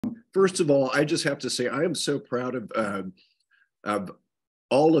first of all, I just have to say I am so proud of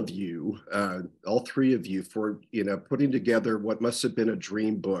all of you, all three of you, for putting together what must have been a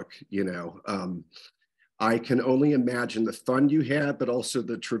dream book. I can only imagine the fun you had, but also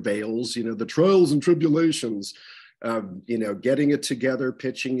the travails, the trials and tribulations, getting it together,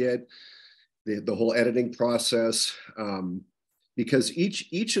 pitching it, the whole editing process, because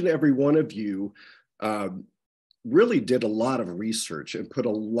each and every one of you really did a lot of research and put a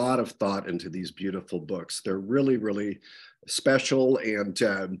lot of thought into these beautiful books. They're really, really special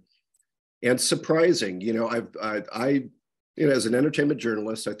and surprising. I as an entertainment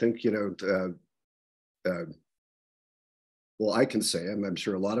journalist, I think well, I can say, I'm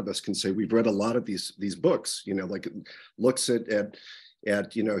sure a lot of us can say, we've read a lot of these books. Like looks at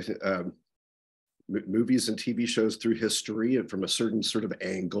movies and TV shows through history and from a certain sort of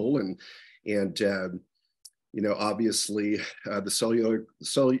angle, and obviously the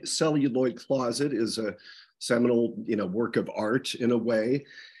celluloid closet is a seminal work of art in a way,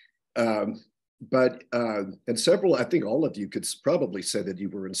 but and several, I think all of you could probably say that you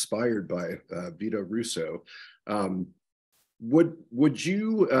were inspired by Vito Russo. Would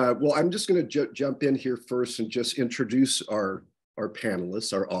you well, I'm just going to jump in here first and just introduce our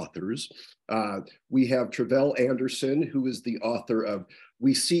panelists, our authors. We have Tre'vell Anderson, who is the author of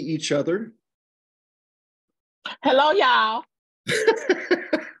We See Each Other. Hello, y'all.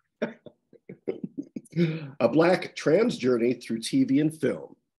 A Black trans journey through TV and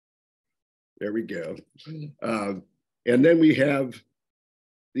film. There we go. And then we have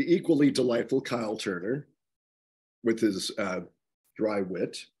the equally delightful Kyle Turner with his dry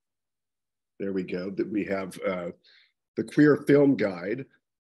wit. There we go. That we have the Queer Film Guide,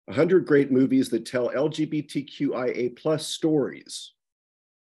 100 great movies that tell LGBTQIA+ stories.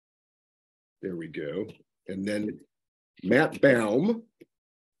 There we go. And then Matt Baume,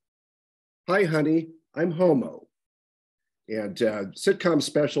 Hi Honey, I'm Homo, and sitcom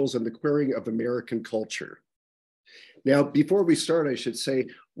specials and the queering of American culture. Now, before we start, I should say,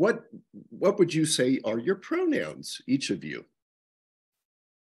 what would you say are your pronouns, each of you?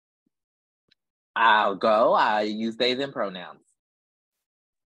 I'll go. I use they, them pronouns.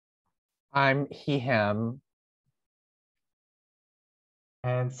 I'm he, him.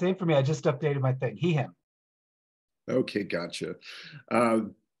 And same for me. I just updated my thing. He, him. Okay, gotcha.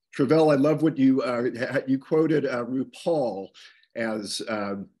 Tre'vell, I love what you quoted RuPaul as,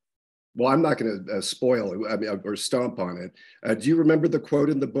 well, I'm not going to spoil it or stomp on it. Do you remember the quote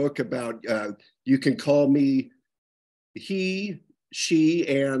in the book about you can call me he, she,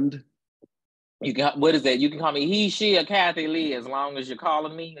 and... You can, what is that? You can call me he, she, or Kathy Lee as long as you're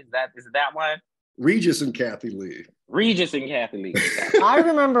calling me. Is that one? Regis and Kathy Lee. Regis and Kathy Lee. I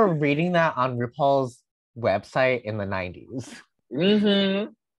remember reading that on RuPaul's website in the 90s.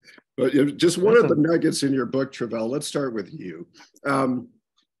 Mm-hmm. But just one of the nuggets in your book, Tre'vell. Let's start with you.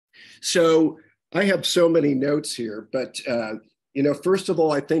 So I have so many notes here, but first of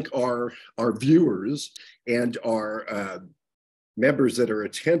all, I think our viewers and our members that are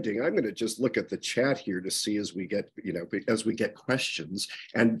attending, I'm going to just look at the chat here to see as we get questions,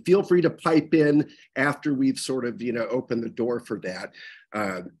 and feel free to pipe in after we've sort of opened the door for that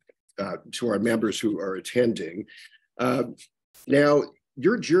to our members who are attending. Now,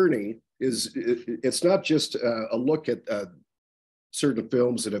 your journey it's not just a look at certain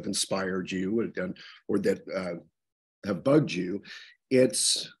films that have inspired you or that have bugged you.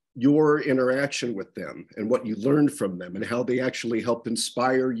 It's your interaction with them and what you learned from them and how they actually help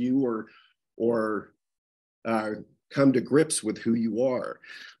inspire you or come to grips with who you are.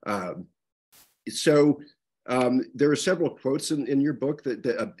 So there are several quotes in your book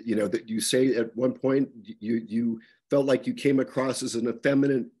that you say at one point you felt like you came across as an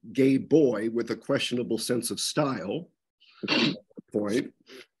effeminate gay boy with a questionable sense of style. Point.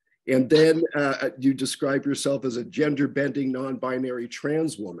 And then you describe yourself as a gender-bending, non-binary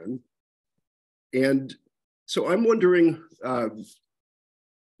trans woman. And so I'm wondering,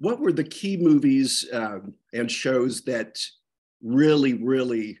 what were the key movies and shows that really,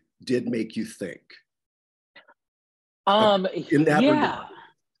 really did make you think? In that regard?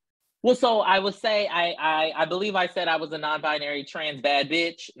 Well, so I would say I believe I said I was a non-binary trans bad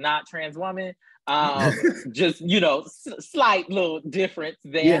bitch, not trans woman. Just slight little difference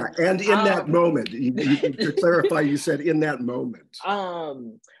there. Yeah, and in that moment, to clarify, you said in that moment.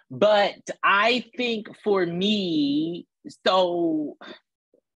 But I think for me, so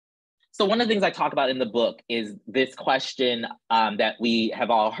one of the things I talk about in the book is this question that we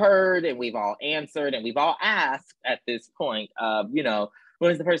have all heard and we've all answered and we've all asked at this point of, when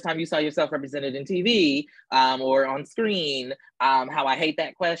was the first time you saw yourself represented in TV or on screen? How I hate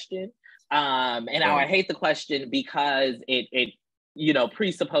that question. And how I hate the question because it you know,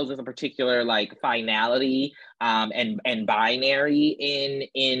 presupposes a particular like finality and binary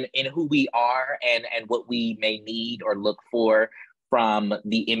in who we are and what we may need or look for from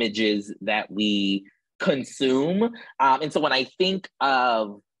the images that we consume. And so when I think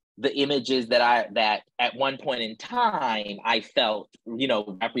of the images that at one point in time I felt, you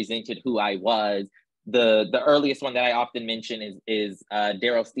know, represented who I was, the earliest one that I often mention is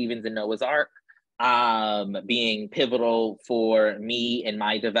Daryl Stevens in Noah's Ark, being pivotal for me in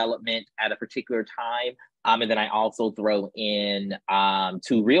my development at a particular time. And then I also throw in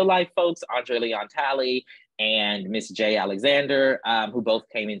two real life folks, Andre Leon Talley and Miss J. Alexander, who both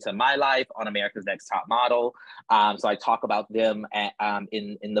came into my life on America's Next Top Model. So I talk about them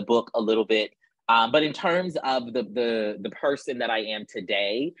in the book a little bit. But in terms of the person that I am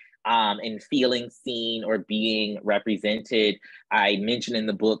today, and feeling seen or being represented, I mentioned in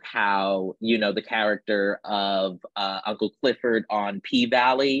the book how, you know, the character of Uncle Clifford on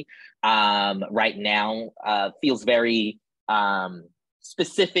P-Valley right now feels very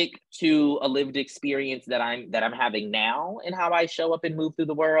specific to a lived experience that I'm having now and how I show up and move through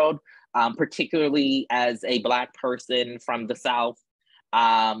the world, particularly as a Black person from the South,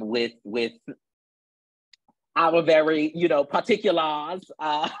 with our very, you know, particulars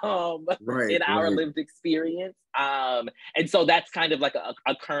in our lived experience. And so that's kind of like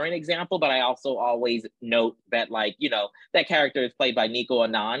a current example, but I also always note that, like, you know, that character is played by Nico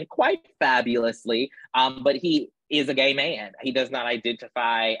Anand quite fabulously, but he is a gay man. He does not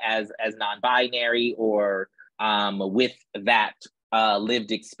identify as non-binary or with that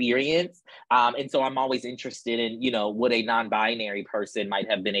lived experience. And so I'm always interested in, you know, what a non-binary person might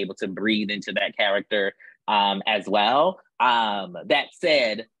have been able to breathe into that character as well. That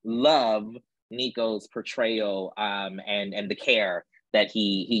said, love Nico's portrayal and the care that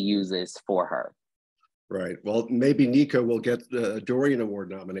he uses for her. Right. Well, maybe Nico will get the Dorian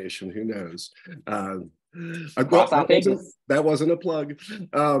Award nomination. Who knows? That wasn't a plug.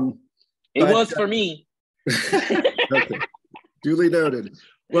 It was for me. Okay. Duly noted.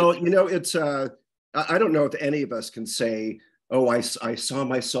 Well, you know, it's I don't know if any of us can say, oh, I saw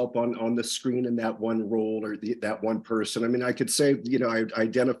myself on the screen in that one role or that one person. I mean, I could say, you know, I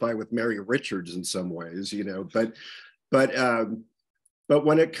identify with Mary Richards in some ways, you know, but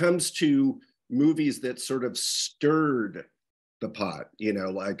when it comes to movies that sort of stirred the pot, you know,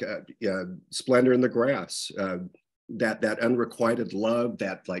 like Splendor in the Grass, that unrequited love,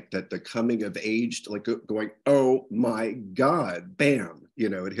 that the coming of age, like going, oh my God, bam, you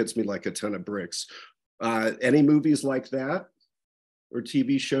know, it hits me like a ton of bricks. Any movies like that, or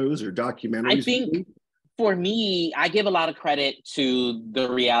TV shows or documentaries? I think for me, I give a lot of credit to the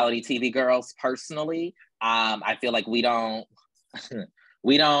reality TV girls personally. I feel like we don't,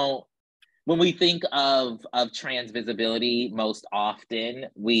 when we think of trans visibility, most often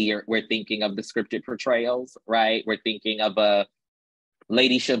we're thinking of the scripted portrayals, right? We're thinking of a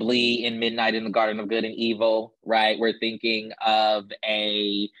Lady Chablis in Midnight in the Garden of Good and Evil, right? We're thinking of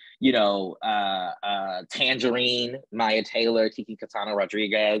a, you know, Tangerine, Maya Taylor, Kiki Katana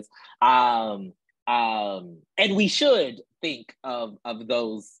Rodriguez. And we should think of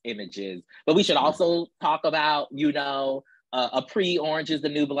those images, but we should also talk about, you know, a pre-Orange is the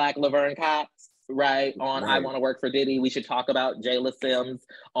New Black Laverne Cox, right? On I Want to Work for Diddy. We should talk about Jayla Sims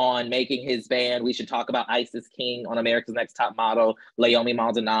on Making His Band. We should talk about Isis King on America's Next Top Model, Leomi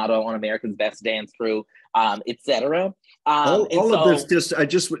Maldonado on America's Best Dance Crew, etc. All of this,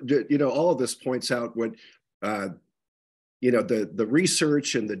 you know, all of this points out what, you know, the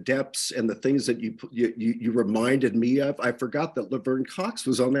research and the depths and the things that you reminded me of. I forgot that Laverne Cox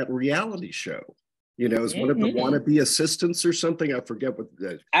was on that reality show. You know, as one of the wannabe assistants or something. I forget what.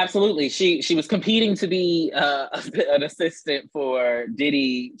 Absolutely, she was competing to be an assistant for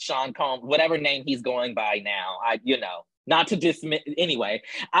Diddy, Sean Combs, whatever name he's going by now. You know, not to dismiss. Anyway,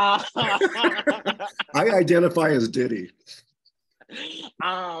 I identify as Diddy.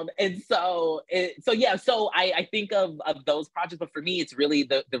 And so I think of those projects, but for me, it's really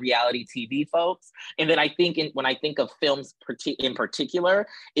the reality TV folks. And then I think when I think of films in particular,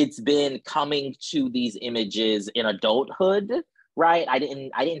 it's been coming to these images in adulthood, right? I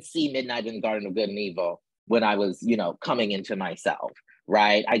didn't see Midnight in the Garden of Good and Evil when I was, you know, coming into myself,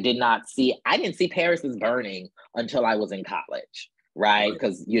 right? I didn't see Paris is Burning until I was in college. Right,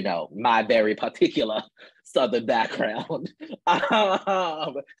 because you know my very particular Southern background,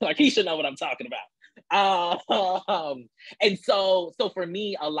 like he should know what I'm talking about. And so for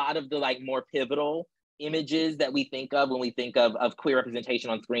me, a lot of the like more pivotal images that we think of when we think of queer representation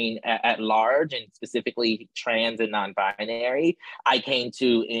on screen at large, and specifically trans and non-binary, I came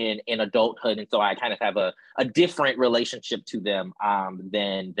to in adulthood. And so I kind of have a different relationship to them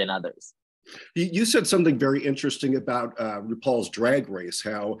than others. You said something very interesting about RuPaul's Drag Race,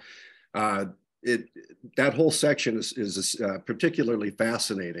 how that whole section is particularly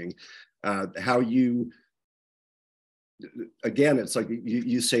fascinating. How you, again, it's like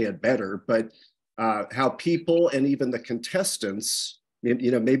you say it better, but how people and even the contestants,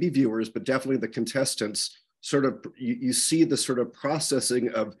 maybe viewers, but definitely the contestants, sort of, you see the sort of processing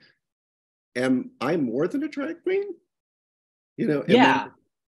of, am I more than a drag queen? Yeah.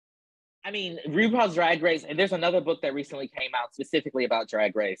 I mean, RuPaul's Drag Race, and there's another book that recently came out specifically about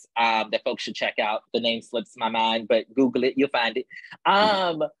Drag Race that folks should check out. The name slips my mind, but Google it, you'll find it.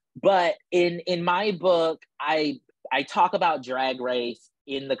 But in my book, I talk about Drag Race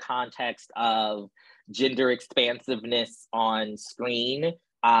in the context of gender expansiveness on screen.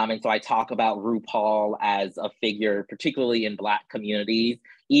 And so I talk about RuPaul as a figure, particularly in Black communities,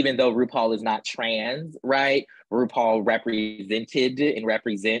 even though RuPaul is not trans, right? RuPaul represented and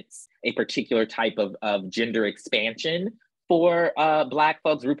represents a particular type of gender expansion for Black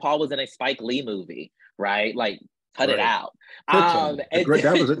folks. RuPaul was in a Spike Lee movie, right? Like, cut it out.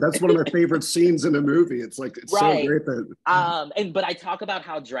 That's one of my favorite scenes in a movie. It's like, it's right. So great that. But I talk about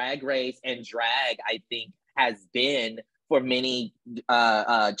how Drag Race and drag, I think, has been for many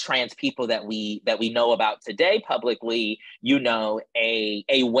trans people that we know about today publicly,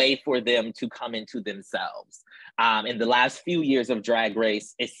 a way for them to come into themselves. In the last few years of Drag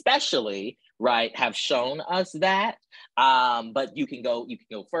Race, especially, right, have shown us that. But you can go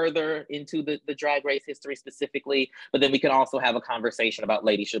further into the Drag Race history specifically, but then we can also have a conversation about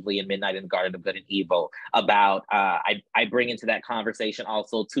Lady Chablis and Midnight in the Garden of Good and Evil. About I bring into that conversation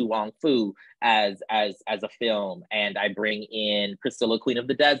also Tu Wong Fu as a film, and I bring in Priscilla, Queen of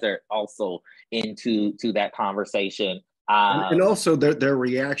the Desert, also into that conversation. And also their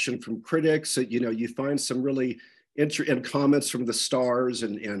reaction from critics. You find some really and comments from the stars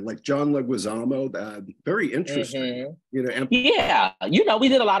and like John Leguizamo, very interesting. We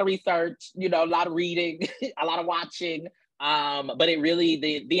did a lot of research, a lot of reading, a lot of watching. But it really,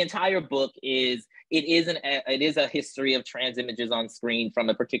 the entire book is a history of trans images on screen from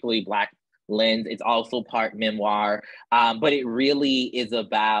a particularly Black lens. It's also part memoir, but it really is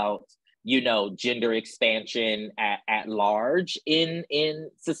about gender expansion at large in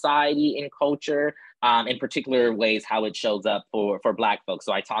society and culture, in particular ways how it shows up for Black folks.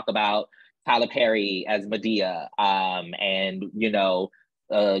 So I talk about Tyler Perry as Medea, and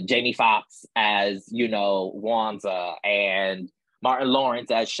Jamie Foxx as Wanza, and Martin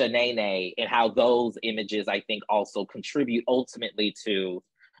Lawrence as Shanae, and how those images I think also contribute ultimately to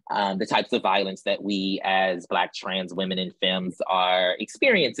the types of violence that we as Black trans women and femmes are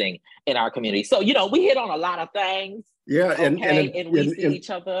experiencing in our community. So, we hit on a lot of things. Yeah. Okay, and we see each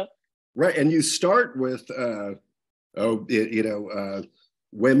other. Right. And you start with,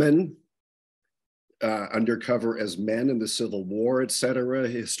 women undercover as men in the Civil War, et cetera,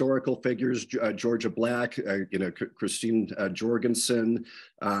 historical figures, Georgia Black, Christine Jorgensen.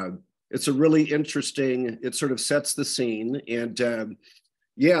 It's a really interesting, it sort of sets the scene. And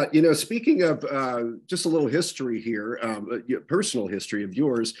speaking of just a little history here, personal history of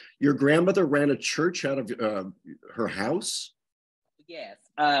yours, your grandmother ran a church out of her house? Yes.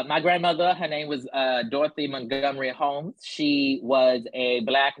 My grandmother, her name was Dorothy Montgomery Holmes. She was a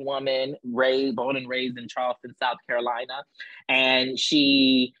Black woman born and raised in Charleston, South Carolina. And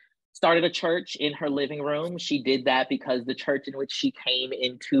she started a church in her living room. She did that because the church in which she came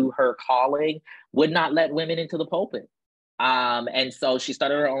into her calling would not let women into the pulpit. And so she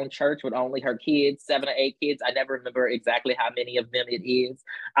started her own church with only her kids, 7 or 8 kids. I never remember exactly how many of them it is,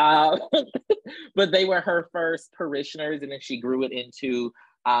 but they were her first parishioners. And then she grew it into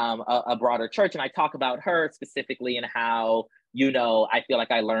a broader church. And I talk about her specifically and how, I feel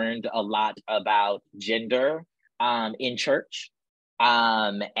like I learned a lot about gender in church,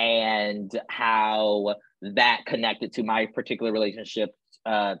 and how that connected to my particular relationship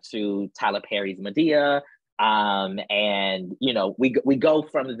to Tyler Perry's Medea. And we go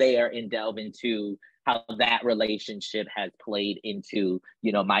from there and delve into how that relationship has played into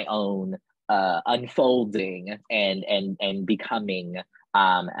my own unfolding and becoming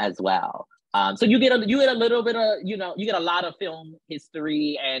as well. So you get a little bit of you get a lot of film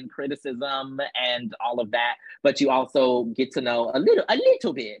history and criticism and all of that, but you also get to know a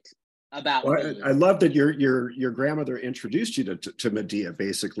little bit about. Well, I love that your grandmother introduced you to Medea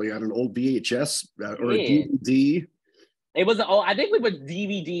basically on an old VHS or a DVD. It was, oh, I think we were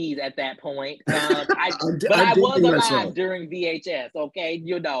DVDs at that point. But I'm I was dating alive myself. during VHS, okay?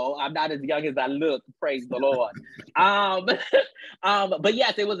 You know, I'm not as young as I look, praise the Lord. But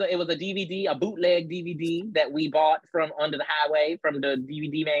yes, it was a DVD, a bootleg DVD that we bought from under the highway from the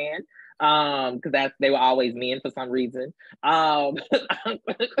DVD man. Because they were always men for some reason.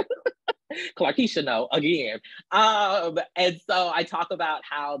 Clark, he should know again. And so I talk about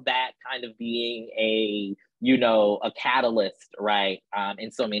how that kind of being a, you know, a catalyst, right?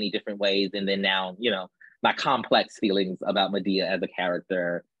 In so many different ways. And then now, you know, my complex feelings about Medea as a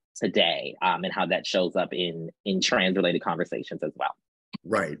character today, and how that shows up in trans-related conversations as well.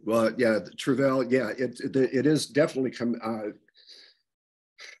 Right. Well, yeah, Tre'vell, yeah, it is definitely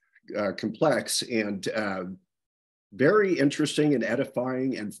complex and very interesting and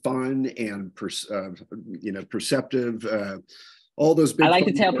edifying and fun and you know, perceptive. All those big. I like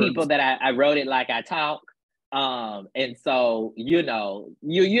to tell people that I wrote it like I talk. And so, you know,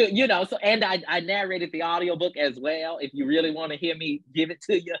 you know, so, and I narrated the audiobook as well. If you really want to hear me give it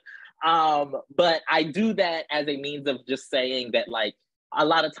to you. But I do that as a means of just saying that, like, a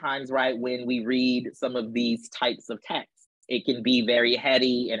lot of times, right, when we read some of these types of texts, it can be very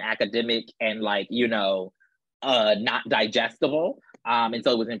heady and academic and, like, you know, not digestible. And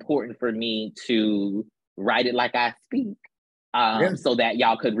so it was important for me to write it like I speak, so that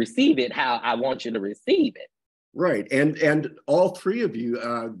y'all could receive it how I want you to receive it. Right, and all three of you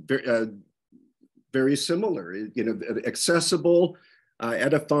very similar. You know, accessible,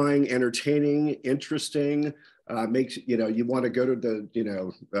 edifying, entertaining, interesting. Makes, you know, you want to go to the, you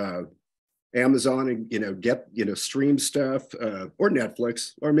know, Amazon and, you know, get, you know, stream stuff, or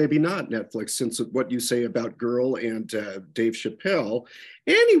Netflix, or maybe not Netflix, since what you say about Girl and Dave Chappelle.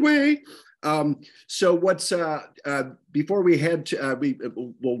 Anyway, so what's before we head to,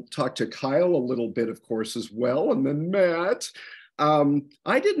 we'll talk to Kyle a little bit, of course, as well, and then Matt.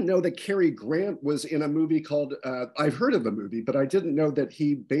 I didn't know that Cary Grant was in a movie called, I've heard of the movie, but I didn't know that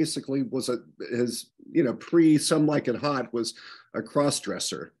he basically was his, you know, Some Like It Hot was a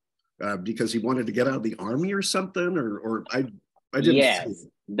cross-dresser. Because he wanted to get out of the army or something, or I didn't. Yes,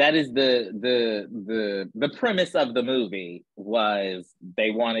 that is the premise of the movie. Was they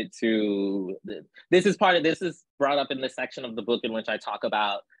wanted to. This is brought up in the section of the book in which I talk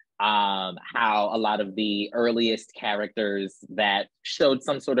about how a lot of the earliest characters that showed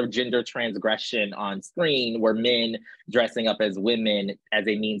some sort of gender transgression on screen were men dressing up as women as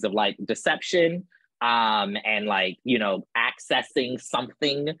a means of, like, deception, and, like, you know, accessing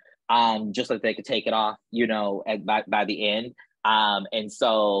something. Just so that they could take it off, you know, by the end. And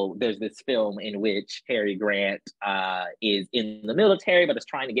so there's this film in which Cary Grant is in the military, but is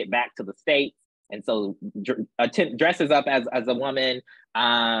trying to get back to the States. And so dresses up as a woman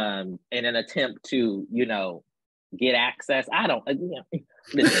in an attempt to, you know, get access. I don't, you know,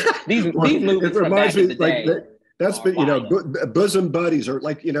 these movies from back in the day. That's been, you know, bosom buddies, or,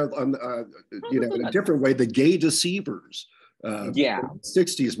 like, you know, on you know, in a different way, The Gay Deceivers.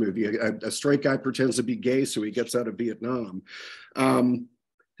 60s movie. A straight guy pretends to be gay, so he gets out of Vietnam. And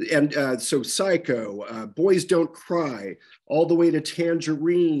so Psycho, Boys Don't Cry, all the way to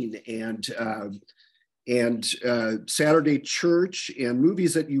Tangerine, and Saturday Church, and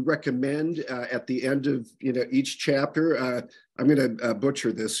movies that you recommend at the end of, you know, each chapter. I'm going to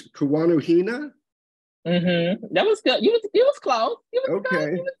butcher this. Kuwanohina? That was good. You was close.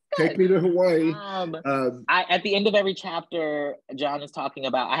 Okay. Take me to Hawaii. At the end of every chapter, John is talking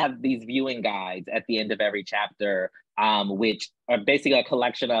about, I have these viewing guides at the end of every chapter, which are basically a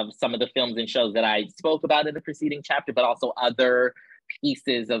collection of some of the films and shows that I spoke about in the preceding chapter, but also other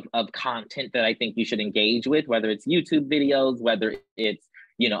pieces of content that I think you should engage with, whether it's YouTube videos, whether it's,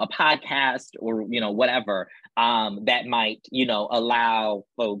 you know, a podcast, or, you know, whatever, that might, you know, allow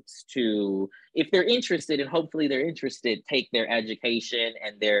folks to, if they're interested, and hopefully they're interested, take their education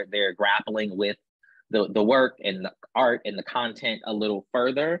and they're grappling with the work and the art and the content a little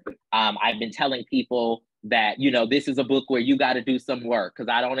further. I've been telling people that, you know, this is a book where you got to do some work, because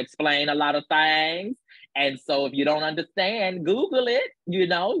I don't explain a lot of things. And so if you don't understand, Google it. You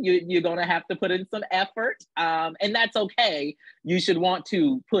know, you're going to have to put in some effort. And that's okay. You should want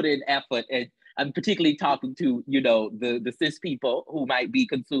to put in effort. And I'm particularly talking to, you know, the cis people who might be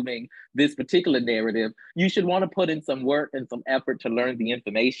consuming this particular narrative. You should want to put in some work and some effort to learn the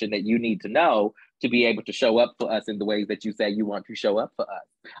information that you need to know to be able to show up for us in the ways that you say you want to show up for us.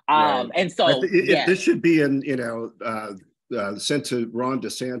 Right. And so if this should be in, you know, sent to Ron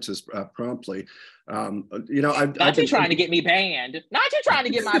DeSantis promptly. You know, Not you trying to get me banned. Not you trying to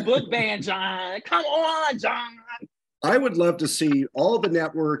get my book banned, John. Come on, John. I would love to see all the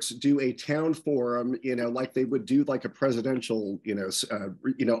networks do a town forum, like they would do like a presidential,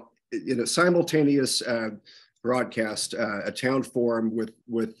 simultaneous broadcast, a town forum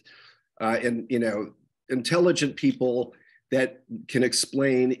with intelligent people that can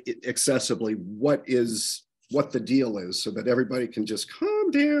explain accessibly what the deal is, so that everybody can just calm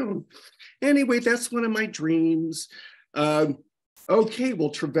down. Anyway, that's one of my dreams. Okay,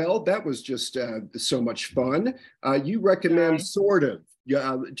 well, Tre'vell, that was just so much fun. You recommend Sort of.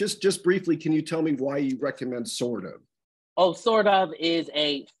 Yeah, just briefly, can you tell me why you recommend Sort of? Oh, Sort of is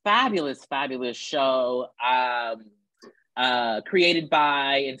a fabulous, fabulous show created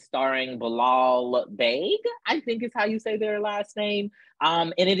by and starring Bilal Baig, I think is how you say their last name.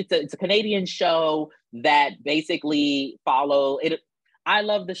 And it's a Canadian show that basically I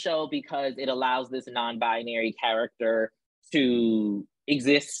love the show because it allows this non-binary character to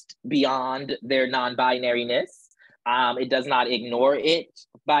exist beyond their non-binariness. It does not ignore it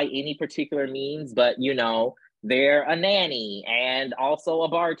by any particular means, but they're a nanny and also a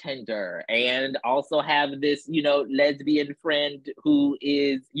bartender and also have this, lesbian friend who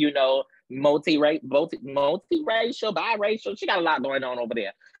is, multiracial, biracial. She got a lot going on over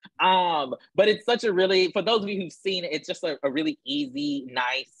there. But it's such a for those of you who've seen it, it's just a really easy,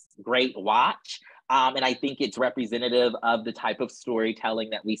 nice, great watch. And I think it's representative of the type of storytelling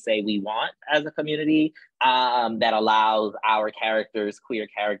that we say we want as a community, that allows our characters, queer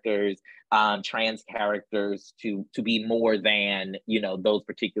characters, trans characters to be more than, those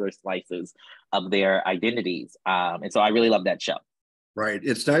particular slices of their identities. And so I really love that show. Right.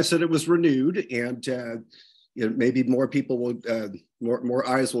 It's nice that it was renewed, and maybe more people will, more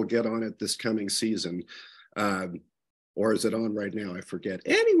eyes will get on it this coming season. Or is it on right now? I forget.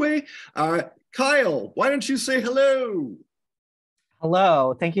 Anyway, Kyle, why don't you say hello?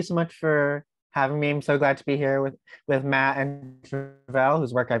 Hello. Thank you so much for having me. I'm so glad to be here with Matt and Tre'vell,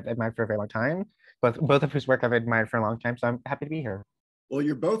 whose work I've admired for a very long time. Both of whose work I've admired for a long time. So I'm happy to be here. Well,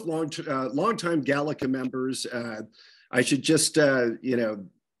 you're both longtime GALECA members. I should just,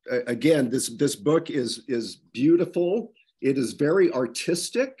 again, this book is beautiful. It is very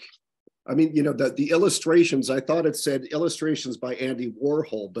artistic. I mean, the illustrations, I thought it said illustrations by Andy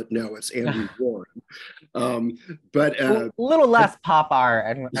Warhol, but no, it's Andy Warren. But a little less pop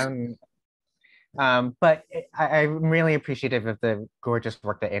art, but I'm really appreciative of the gorgeous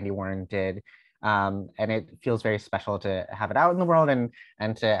work that Andy Warren did. And it feels very special to have it out in the world and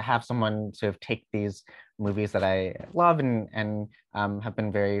to have someone sort of take these movies that I love and have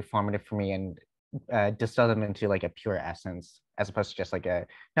been very formative for me and distill them into like a pure essence, as opposed to just like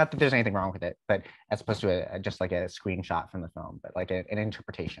not that there's anything wrong with it, but as opposed to just like a screenshot from the film, but like an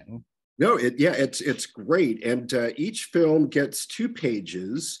interpretation. No, it's great. And each film gets 2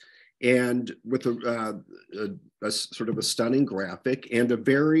 pages and with a sort of a stunning graphic and a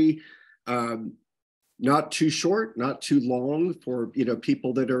very, not too short, not too long for,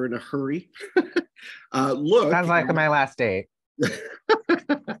 people that are in a hurry. Look. Sounds like my last date.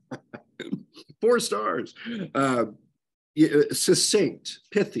 4 stars. Succinct,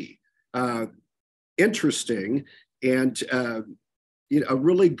 pithy, interesting, and a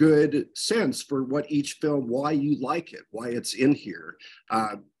really good sense for what each film, why you like it, why it's in here.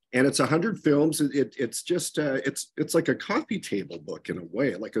 And it's 100 films. It's just it's like a coffee table book in a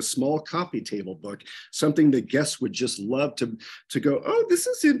way, like a small coffee table book, something that guests would just love to go, oh, this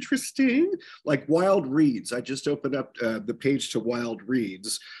is interesting. Like Wild Reads. I just opened up the page to Wild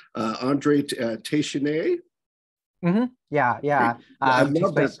Reads. Andre Teixeira. Mm-hmm. Yeah.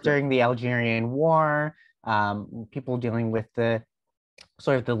 Takes place during the Algerian War. People dealing with the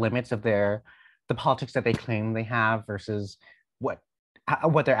sort of the limits of the politics that they claim they have versus what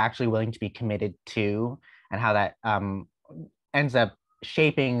they're actually willing to be committed to, and how that ends up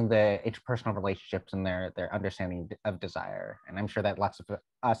shaping the interpersonal relationships and their understanding of desire. And I'm sure that lots of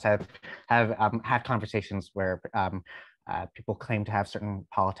us have had conversations where people claim to have certain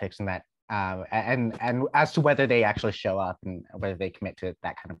politics, and that and as to whether they actually show up and whether they commit to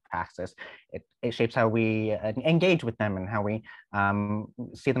that kind of praxis, it shapes how we engage with them and how we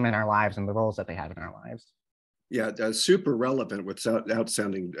see them in our lives and the roles that they have in our lives. Yeah, super relevant without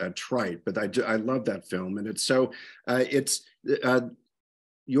sounding trite, but I love that film, and it's so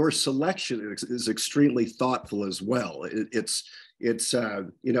your selection is extremely thoughtful as well. It's it's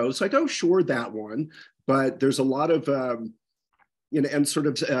like, oh sure, that one, but there's a lot of and sort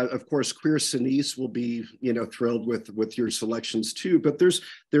of course queer cineasts will be thrilled with your selections too, but there's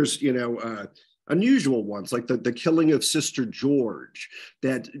unusual ones like the killing of Sister George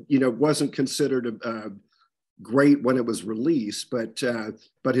that wasn't considered great when it was released, but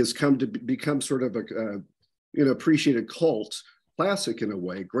has come to become sort of appreciated cult classic in a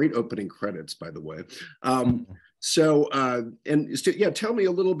way. Great opening credits, by the way. Tell me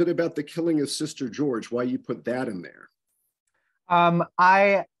a little bit about the killing of Sister George, why you put that in there.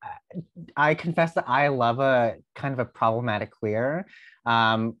 I confess that I love a kind of a problematic queer.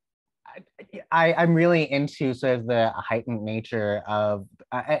 I'm really into sort of the heightened nature of,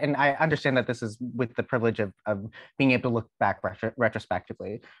 and I understand that this is with the privilege of being able to look back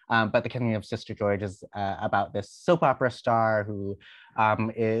retrospectively, but the killing of Sister George is about this soap opera star who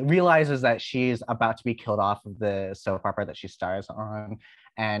realizes that she's about to be killed off of the soap opera that she stars on,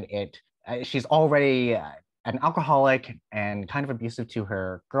 and she's already an alcoholic and kind of abusive to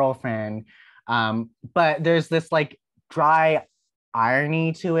her girlfriend, but there's this like dry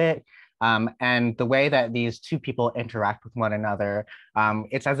irony to it. And the way that these two people interact with one another,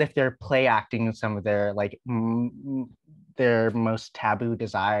 it's as if they're play acting some of their like their most taboo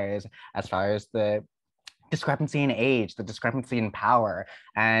desires, as far as the discrepancy in age, the discrepancy in power,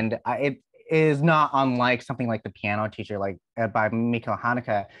 and it is not unlike something like The Piano Teacher, like by Miko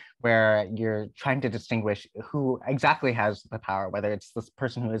Haneke, where you're trying to distinguish who exactly has the power, whether it's this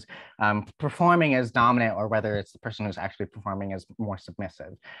person who is performing as dominant or whether it's the person who's actually performing as more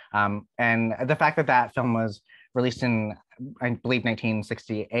submissive. And the fact that that film was released in, I believe,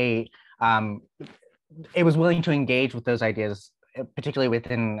 1968, it was willing to engage with those ideas, particularly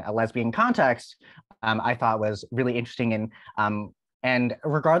within a lesbian context, I thought was really interesting. And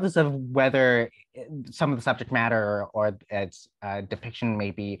regardless of whether some of the subject matter or its depiction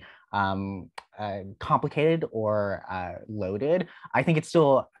may be complicated or loaded, I think it's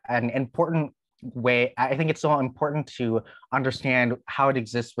still an important way. I think it's still important to understand how it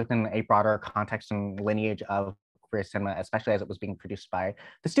exists within a broader context and lineage of queer cinema, especially as it was being produced by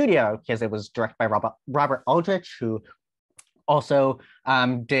the studio, because it was directed by Robert Aldrich, who also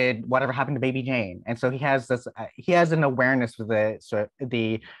did Whatever Happened to Baby Jane, and so he has an awareness for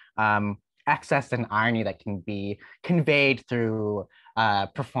the excess and irony that can be conveyed through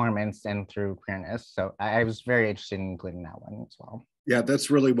performance and through queerness. So I was very interested in including that one as well. Yeah, that's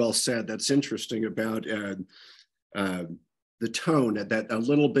really well said. That's interesting about the tone, that a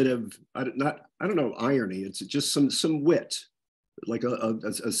little bit of I don't know irony. It's just some wit, like a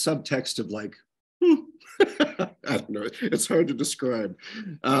subtext of like. I don't know. It's hard to describe.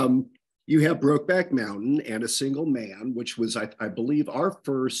 You have Brokeback Mountain and A Single Man, which was, I believe, our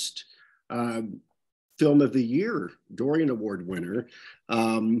first film of the year, Dorian Award winner.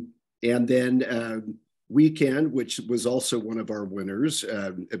 And then Weekend, which was also one of our winners.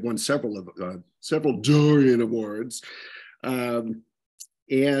 It won several Dorian Awards.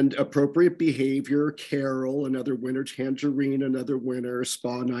 And Appropriate Behavior, Carol, another winner, Tangerine, another winner,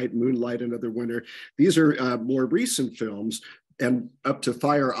 Spa Night, Moonlight, another winner. These are more recent films, and up to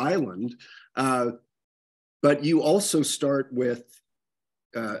Fire Island. But you also start with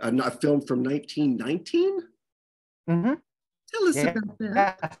a film from 1919? Mm-hmm. Tell us about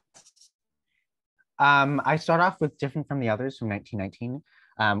that. I start off with Different from the Others from 1919.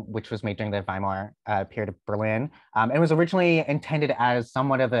 Which was made during the Weimar period of Berlin. It was originally intended as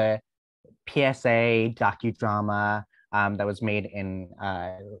somewhat of a PSA docudrama that was made in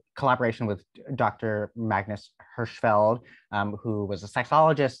collaboration with Dr. Magnus Hirschfeld, who was a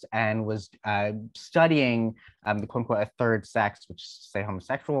sexologist and was studying the quote-unquote a third sex, which is, say,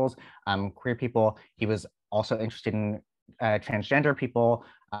 homosexuals, queer people. He was also interested in transgender people.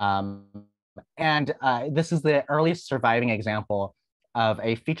 And this is the earliest surviving example of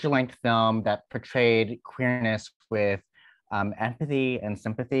a feature-length film that portrayed queerness with empathy and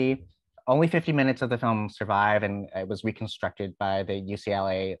sympathy. Only 50 minutes of the film survive, and it was reconstructed by the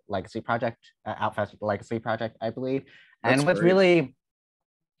UCLA Legacy Project, Outfest Legacy Project, I believe. That's and what's great.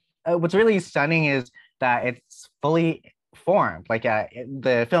 really stunning is that it's fully formed. Like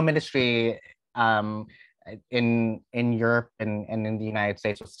the film industry in Europe and in the United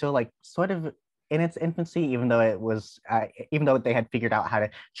States was still like sort of in its infancy, even though they had figured out how to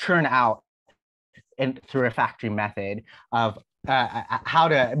churn out through a factory method of how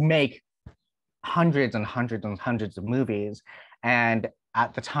to make hundreds and hundreds and hundreds of movies. And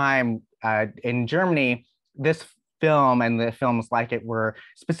at the time in Germany, this film and the films like it were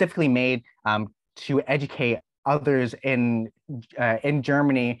specifically made to educate others in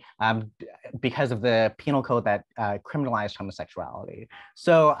Germany because of the penal code that criminalized homosexuality.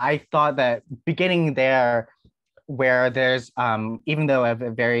 So I thought that beginning there, where there's even though a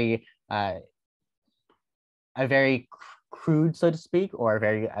very crude, so to speak, or a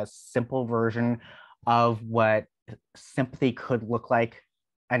very simple version of what sympathy could look like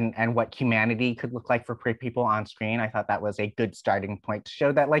and what humanity could look like for queer people on screen. I thought that was a good starting point to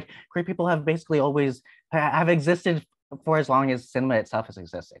show that like queer people have basically always have existed for as long as cinema itself has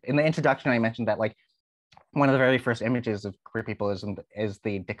existed. In the introduction, I mentioned that like one of the very first images of queer people is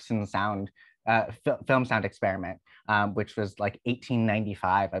the Dixon sound film sound experiment, which was like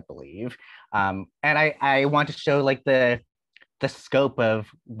 1895, I believe. And I want to show like the scope of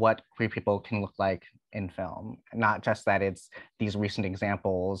what queer people can look like in film, not just that it's these recent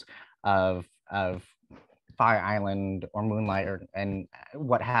examples of Fire Island or Moonlight and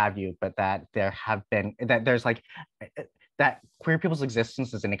what have you, but that there's like that queer people's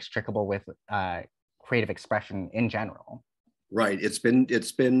existence is inextricable with creative expression in general. Right, it's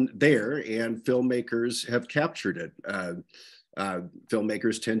been there, and filmmakers have captured it.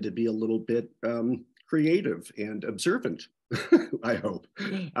 Filmmakers tend to be a little bit creative and observant. I hope.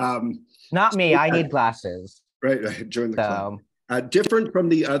 Not me. I need glasses. Right. Join the club. Different from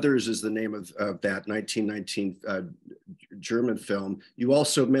the Others is the name of that 1919 German film. You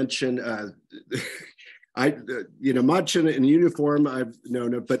also mentioned, much in uniform, I've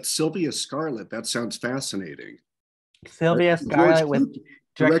known it, but Sylvia Scarlett, that sounds fascinating. Sylvia Scarlett,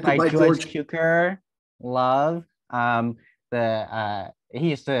 directed by George Cukor. Love. He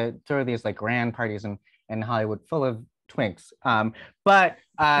used to throw these like grand parties in Hollywood full of twinks. But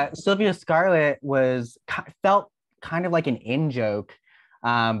Sylvia Scarlett felt kind of like an in-joke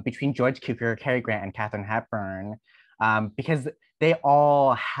between George Cukor, Cary Grant, and Katharine Hepburn, because they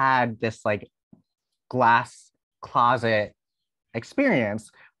all had this like glass closet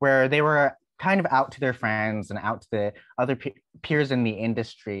experience where they were kind of out to their friends and out to the other peers in the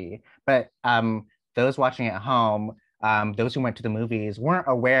industry. But those watching at home, those who went to the movies, weren't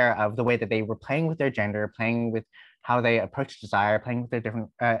aware of the way that they were playing with their gender, playing with how they approach desire, playing with their different,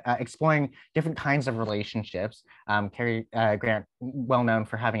 exploring different kinds of relationships. Cary Grant, well known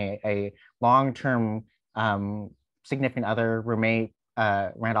for having a long-term significant other, roommate,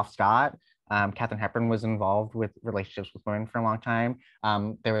 Randolph Scott. Katharine Hepburn was involved with relationships with women for a long time.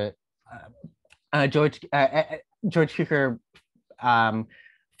 There were George Cukor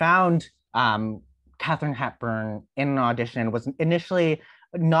found Katharine Hepburn in an audition and was initially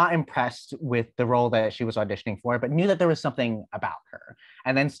not impressed with the role that she was auditioning for, but knew that there was something about her,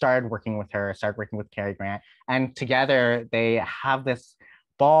 and then started working with Cary Grant, and together they have this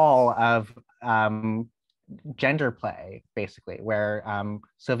ball of gender play, basically, where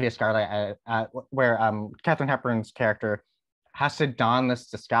Sylvia Scarlett, where Katharine Hepburn's character has to don this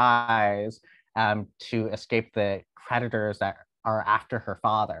disguise to escape the creditors that are after her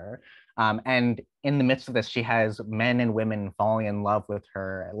father. And in the midst of this, she has men and women falling in love with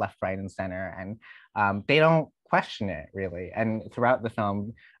her left, right, and center. And they don't question it, really. And throughout the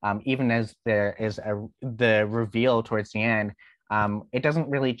film, even as there is the reveal towards the end, it doesn't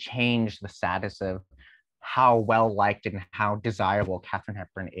really change the status of how well-liked and how desirable Katharine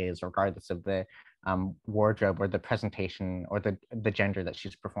Hepburn is, regardless of the wardrobe or the presentation or the gender that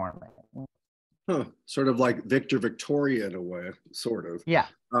she's performing. Huh. Sort of like Victoria in a way, sort of. Yeah.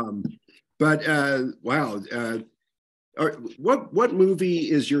 But wow. What movie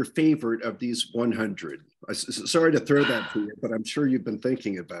is your favorite of these 100? Sorry to throw that to you, but I'm sure you've been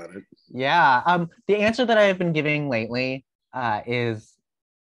thinking about it. Yeah. The answer that I've been giving lately is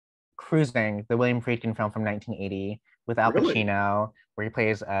Cruising, the William Friedkin film from 1980 with Al Pacino, where he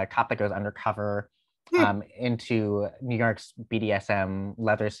plays a cop that goes undercover into New York's BDSM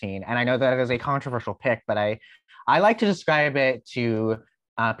leather scene. And I know that is a controversial pick, but I like to describe it to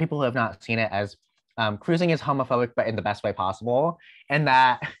people who have not seen it as Cruising is homophobic, but in the best way possible. And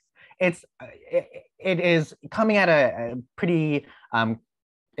that it is coming at a pretty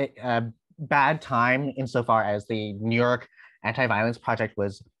bad time insofar as the New York Anti-Violence Project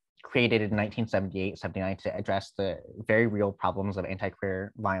was created in 1978-79 to address the very real problems of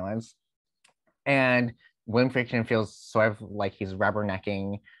anti-queer violence. And William Friedkin feels sort of like he's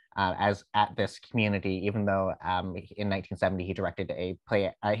rubbernecking as at this community, even though in 1970 he directed a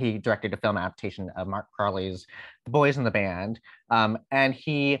film adaptation of Mark Carley's The Boys in the Band, and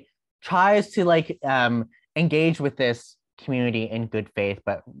he tries to like engage with this community in good faith,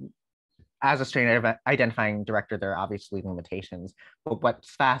 but as a straight identifying director, there are obviously limitations. But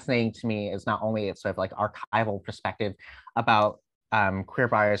what's fascinating to me is not only its sort of like archival perspective about queer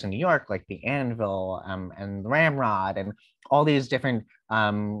bars in New York, like the Anvil and the Ramrod, and all these different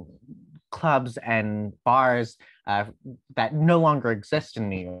clubs and bars that no longer exist in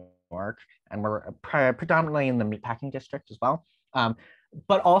New York, and were predominantly in the meatpacking district as well.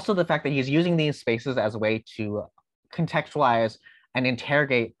 But also the fact that he's using these spaces as a way to contextualize and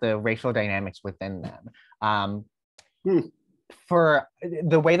interrogate the racial dynamics within them. for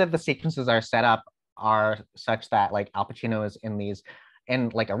the way that the sequences are set up are such that like Al Pacino is in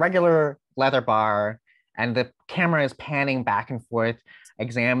like a regular leather bar, and the camera is panning back and forth,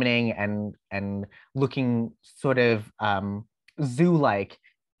 examining and looking sort of zoo-like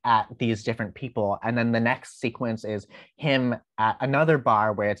at these different people. And then the next sequence is him at another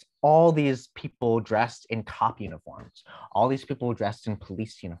bar where it's all these people dressed in cop uniforms, all these people dressed in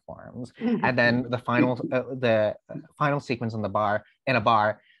police uniforms. And then the final sequence in a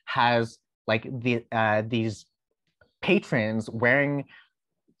bar has like these patrons wearing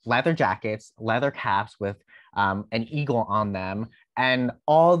leather jackets, leather caps with an eagle on them, and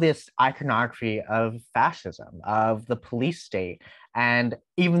all this iconography of fascism, of the police state. And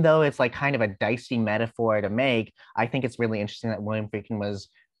even though it's like kind of a dicey metaphor to make, I think it's really interesting that William Friedkin was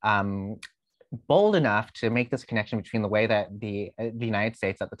bold enough to make this connection between the way that the United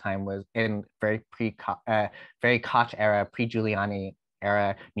States at the time was in very Koch era, pre-Giuliani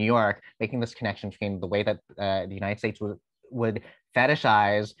era New York, making this connection between the way that the United States would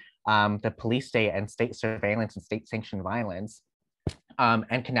fetishize the police state and state surveillance and state sanctioned violence,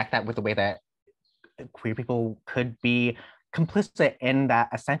 and connect that with the way that queer people could be complicit in that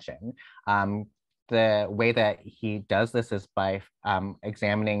ascension. The way that he does this is by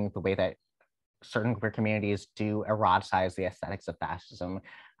examining the way that certain queer communities do eroticize the aesthetics of fascism.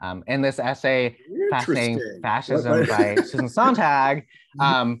 In this essay, Fascinating Fascism by Susan Sontag,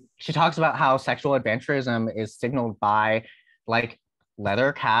 she talks about how sexual adventurism is signaled by like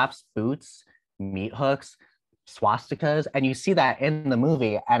leather caps, boots, meat hooks, swastikas, and you see that in the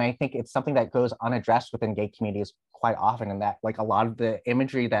movie. And I think it's something that goes unaddressed within gay communities quite often, and that like a lot of the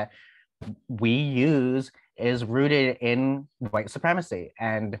imagery that we use is rooted in white supremacy.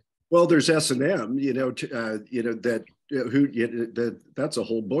 And well, there's S&M, that's a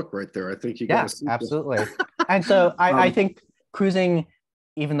whole book right there. I think you got to see absolutely. And so I think Cruising,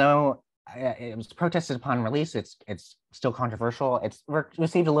 even though it was protested upon release, it's still controversial. It's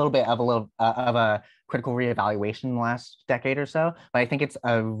received a little bit of a critical reevaluation in the last decade or so, but I think it's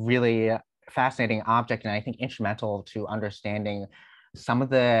a really fascinating object, and I think instrumental to understanding some of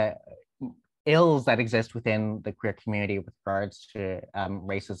the ills that exist within the queer community with regards to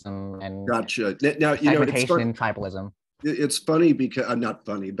racism and segmentation and tribalism. It's funny because not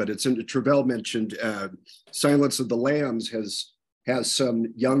funny, but it's in Tre'vell mentioned Silence of the Lambs has some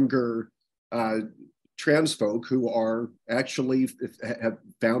younger trans folk who are actually have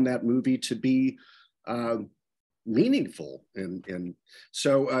found that movie to be meaningful, and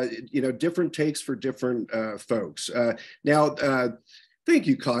so different takes for different folks. Now, thank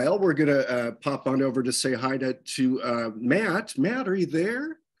you, Kyle. We're gonna pop on over to say hi to Matt. Matt, are you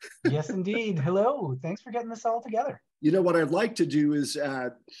there? Yes, indeed. Hello. Thanks for getting this all together. You know what I'd like to do is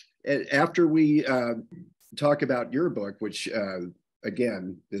after we talk about your book, which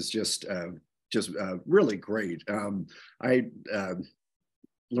again is just really great. I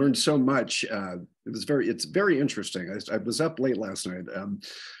learned so much. It's very interesting. I was up late last night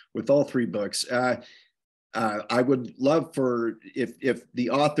with all three books. I would love for if the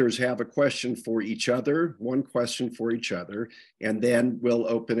authors have a question for each other, one question for each other, and then we'll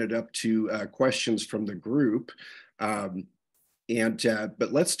open it up to questions from the group. But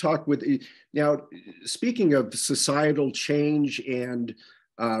let's talk with now. Speaking of societal change and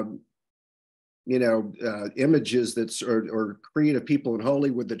images or creative people in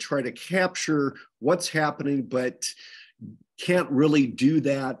Hollywood that try to capture what's happening, but can't really do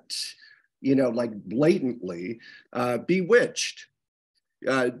that, like blatantly. Bewitched.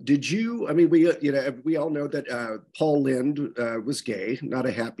 Did you? I mean, we all know that Paul Lynde was gay, not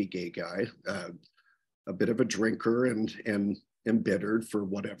a happy gay guy, a bit of a drinker and embittered for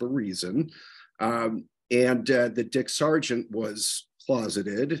whatever reason, and that Dick Sargent was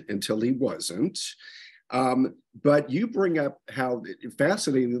closeted until he wasn't. But you bring up how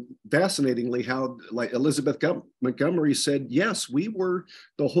fascinatingly how like Elizabeth Montgomery said, yes,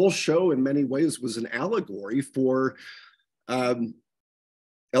 the whole show in many ways was an allegory for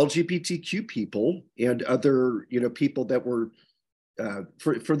LGBTQ people and other, people that were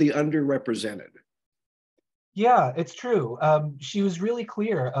for the underrepresented. Yeah, it's true. She was really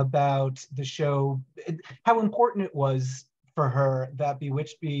clear about the show, how important it was for her that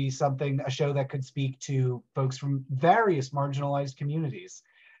Bewitched be a show that could speak to folks from various marginalized communities.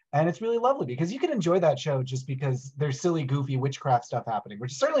 And it's really lovely because you can enjoy that show just because there's silly, goofy witchcraft stuff happening,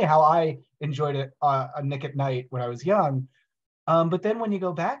 which is certainly how I enjoyed it on Nick at Night when I was young. But then when you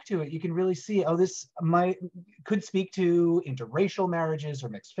go back to it, you can really see, this could speak to interracial marriages or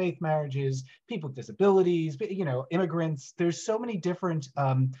mixed faith marriages, people with disabilities, immigrants. There's so many different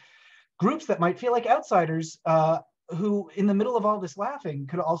groups that might feel like outsiders who in the middle of all this laughing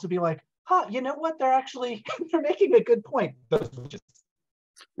could also be like, huh, you know what? They're actually, they're making a good point. Those witches.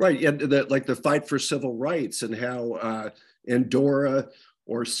 Right, and like the fight for civil rights, and how Endora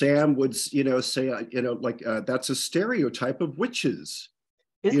or Sam would, say, like that's a stereotype of witches.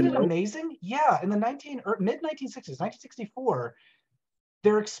 Isn't it amazing? Yeah, in the mid-1960s, 1964,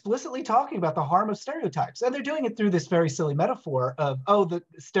 they're explicitly talking about the harm of stereotypes, and they're doing it through this very silly metaphor of, oh, the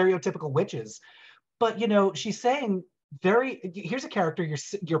stereotypical witches. But she's saying here's a character,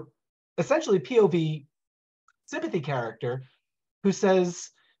 you're essentially POV sympathy character, who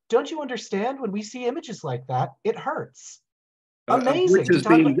says, don't you understand, when we see images like that, it hurts. Amazing. Witches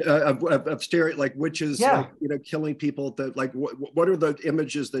being of stereo, like witches, yeah. like killing people. That like what are the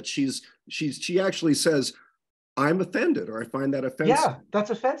images that she actually says, I'm offended, or I find that offensive. Yeah, that's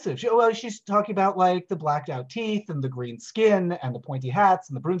offensive. She's talking about like the blacked out teeth and the green skin and the pointy hats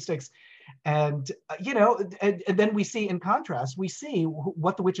and the broomsticks. And, and then we see, in contrast, we see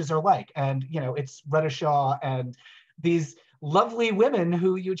what the witches are like. And, it's Retta Shaw and these lovely women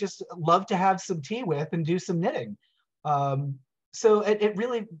who you just love to have some tea with and do some knitting. So it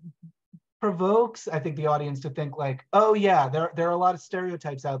really provokes, I think, the audience to think like, oh yeah, there are a lot of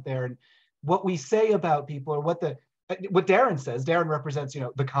stereotypes out there, and what we say about people, or what Darren says. Darren represents,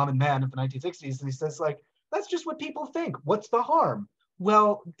 the common man of the 1960s, and he says like, that's just what people think. What's the harm?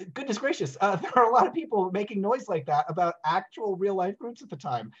 Well, goodness gracious, there are a lot of people making noise like that about actual real life groups at the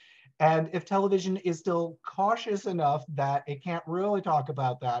time. And if television is still cautious enough that it can't really talk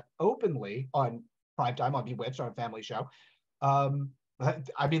about that openly on primetime, on Bewitched, on a family show, I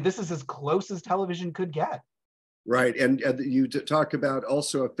mean, this is as close as television could get. Right, and you talk about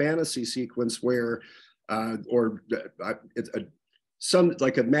also a fantasy sequence where, it's some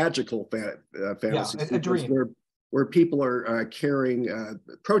like a magical fantasy sequence, a dream, where people are carrying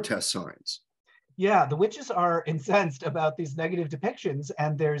protest signs. Yeah, the witches are incensed about these negative depictions,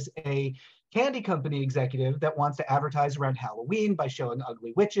 and there's a candy company executive that wants to advertise around Halloween by showing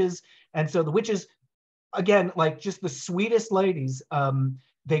ugly witches, and so the witches, again, like just the sweetest ladies,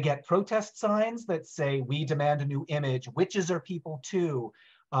 they get protest signs that say, we demand a new image, witches are people too,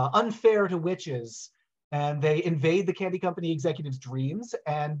 unfair to witches. And they invade the candy company executive's dreams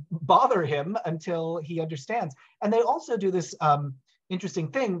and bother him until he understands. And they also do this interesting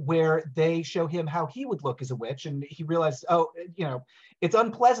thing where they show him how he would look as a witch. And he realized, it's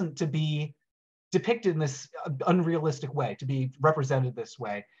unpleasant to be depicted in this unrealistic way, to be represented this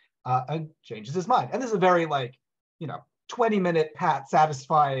way. And changes his mind. And this is a very 20-minute pat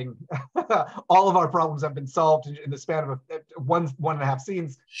satisfying all of our problems have been solved in the span of one and a half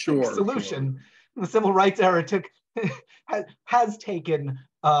scenes solution. Sure. The civil rights era has taken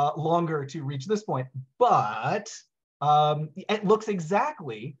longer to reach this point, but it looks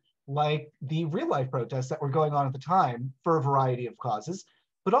exactly like the real life protests that were going on at the time for a variety of causes.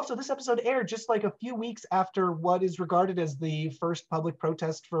 But also, this episode aired just like a few weeks after what is regarded as the first public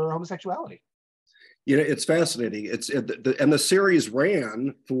protest for homosexuality. It's fascinating. And the series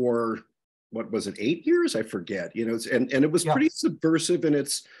ran for, what was it, 8 years? I forget. And it was pretty subversive in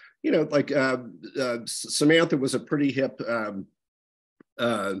its, Samantha was a pretty hip,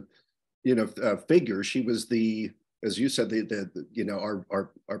 figure. She was the, as you said,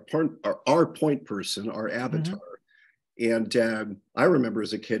 our point person, our avatar. Mm-hmm. And I remember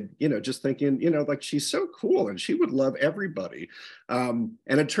as a kid, just thinking, like, she's so cool and she would love everybody. And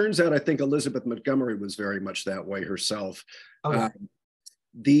it turns out, I think Elizabeth Montgomery was very much that way herself. Oh.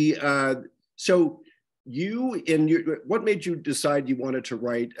 So what made you decide you wanted to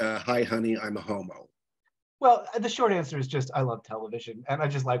write Hi, Honey, I'm a Homo? Well, the short answer is just I love television and I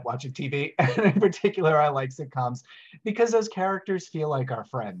just like watching TV. And in particular, I like sitcoms because those characters feel like our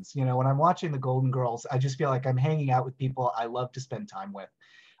friends. When I'm watching The Golden Girls, I just feel like I'm hanging out with people I love to spend time with,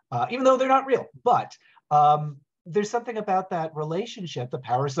 even though they're not real. But there's something about that relationship, the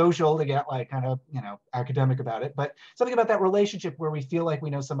parasocial, to get like kind of, academic about it, but something about that relationship where we feel like we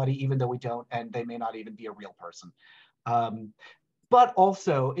know somebody even though we don't, and they may not even be a real person. But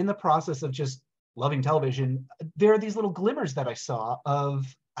also in the process of just loving television, there are these little glimmers that I saw of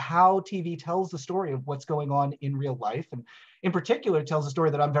how TV tells the story of what's going on in real life. And in particular, tells a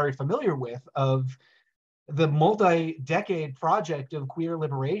story that I'm very familiar with of the multi-decade project of queer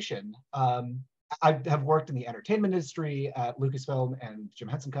liberation. I have worked in the entertainment industry at Lucasfilm and Jim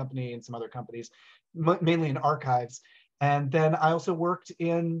Henson Company and some other companies, mainly in archives. And then I also worked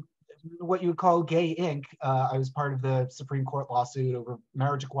in what you would call gay Inc. I was part of the Supreme Court lawsuit over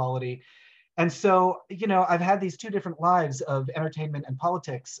marriage equality. And so, I've had these two different lives of entertainment and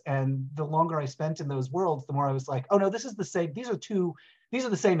politics. And the longer I spent in those worlds, the more I was like, oh no, this is the same. These are two these are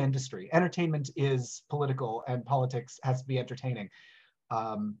the same industry. Entertainment is political, and politics has to be entertaining.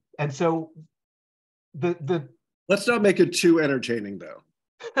 And so the let's not make it too entertaining, though.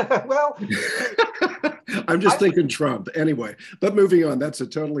 well, I'm just thinking Trump anyway, but moving on, that's a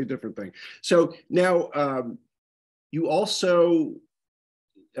totally different thing. So now you also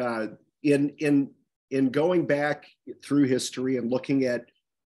in going back through history and looking at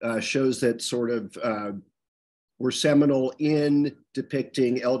shows that sort of were seminal in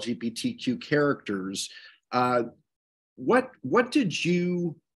depicting LGBTQ characters, what did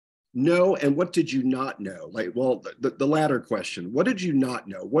you know and what did you not know? Like, well, the latter question, what did you not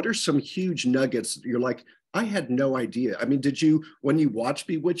know? What are some huge nuggets you're like, I had no idea? I mean, did you, when you watched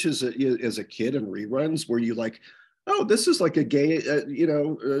Bewitched as a kid in reruns, were you like, oh, this is like a gay,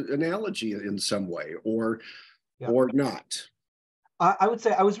 analogy in some way, or not? I would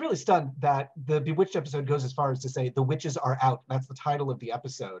say I was really stunned that the Bewitched episode goes as far as to say the witches are out. That's the title of the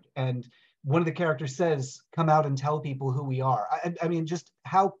episode. And one of the characters says, come out and tell people who we are. I mean, just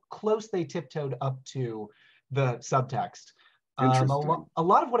how close they tiptoed up to the subtext. A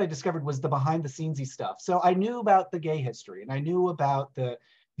lot of what I discovered was the behind the scenesy stuff. So I knew about the gay history, and I knew about the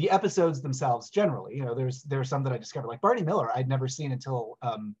episodes themselves generally. You know, there's some that I discovered, like Barney Miller, I'd never seen until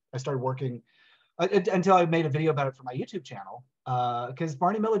I started working, until I made a video about it for my YouTube channel, because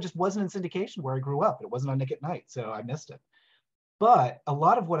Barney Miller just wasn't in syndication where I grew up. It wasn't on Nick at Night, so I missed it. But a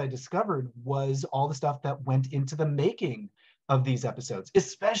lot of what I discovered was all the stuff that went into the making of these episodes,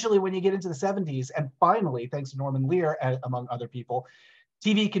 especially when you get into the 70s. And finally, thanks to Norman Lear, among other people,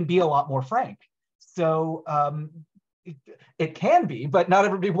 TV can be a lot more frank. So it can be, but not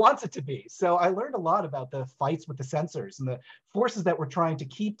everybody wants it to be. So I learned a lot about the fights with the censors and the forces that were trying to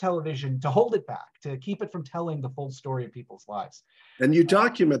keep television, to hold it back, to keep it from telling the full story of people's lives. And you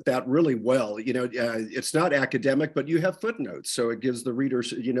document that really well. You know, it's not academic, but you have footnotes, so it gives the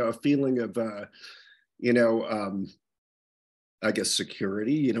readers, you know, a feeling of, I guess,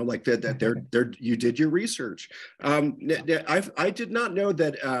 security. You know, like that you did your research. I did not know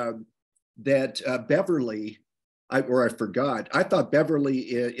that Beverly. I forgot. I thought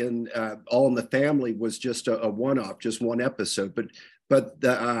Beverly in All in the Family was just a one-off, just one episode. But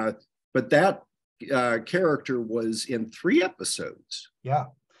that character was in 3 episodes. Yeah,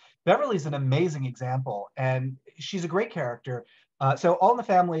 Beverly's an amazing example, and she's a great character. So All in the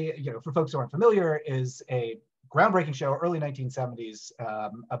Family, you know, for folks who aren't familiar, is a groundbreaking show, early 1970s,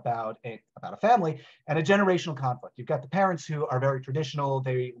 about a family and a generational conflict. You've got the parents who are very traditional;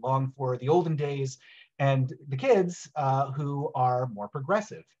 they long for the olden days, and the kids who are more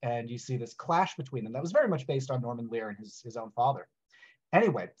progressive. And you see this clash between them that was very much based on Norman Lear and his own father.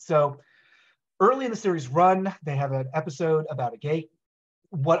 Anyway, so early in the series run, they have an episode about a gay,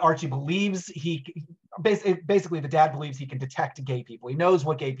 what Archie believes basically the dad believes he can detect gay people. He knows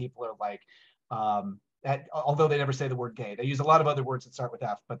what gay people are like, although they never say the word gay. They use a lot of other words that start with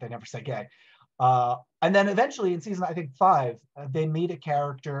F, but they never say gay. And then eventually in season, I think 5, they meet a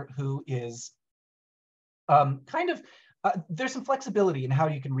character who is there's some flexibility in how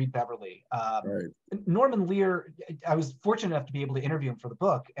you can read Beverly. Right. Norman Lear, I was fortunate enough to be able to interview him for the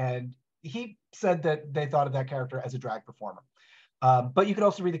book, and he said that they thought of that character as a drag performer. But you could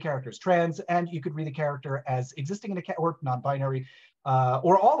also read the character as trans, and you could read the character as existing in or non-binary,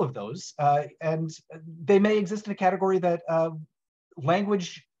 or all of those. And they may exist in a category that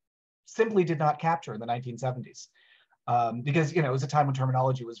language simply did not capture in the 1970s. Because, you know, it was a time when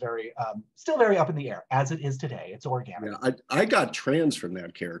terminology was still very up in the air, as it is today. It's organic. Yeah, I got trans from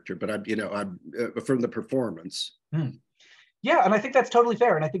that character, but I'm from the performance. Yeah, and I think that's totally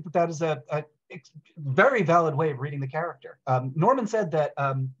fair. And I think that is a very valid way of reading the character. Norman said that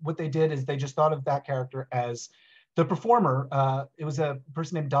what they did is they just thought of that character as the performer. It was a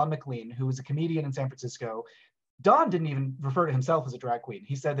person named Don McLean, who was a comedian in San Francisco. Don didn't even refer to himself as a drag queen.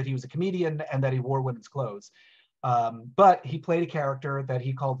 He said that he was a comedian and that he wore women's clothes. But he played a character that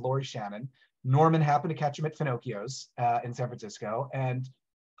he called Laurie Shannon. Norman happened to catch him at Finocchio's in San Francisco and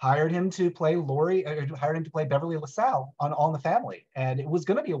hired him to play Beverly LaSalle on All in the Family. And it was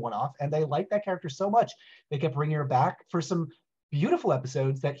going to be a one-off, and they liked that character so much they kept bringing her back for some beautiful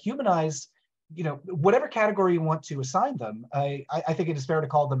episodes that humanize, you know, whatever category you want to assign them. I think it is fair to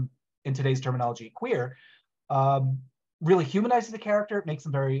call them, in today's terminology, queer. Really humanizes the character. It makes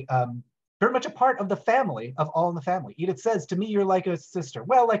them very much a part of the family of All in the Family. Edith says, to me, you're like a sister.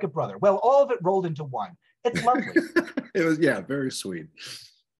 Well, like a brother. Well, all of it rolled into one. It's lovely. It was, yeah, very sweet.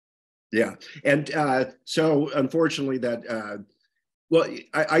 Yeah. And so unfortunately that,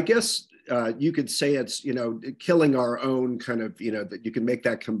 I guess you could say it's, you know, killing our own kind of, you know, that you can make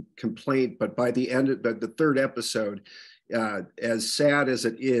that complaint, but by the end of the 3rd episode, as sad as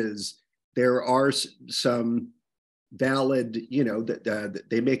it is, there are some valid, that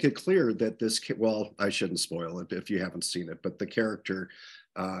they make it clear that this, well, I shouldn't spoil it if you haven't seen it, but the character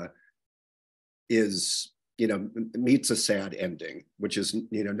is, meets a sad ending, which is,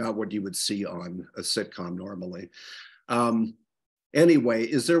 not what you would see on a sitcom normally. Anyway,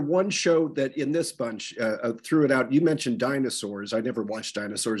 is there one show that in this bunch threw it out? You mentioned dinosaurs. I never watched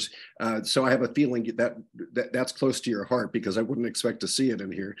dinosaurs, so I have a feeling that's close to your heart because I wouldn't expect to see it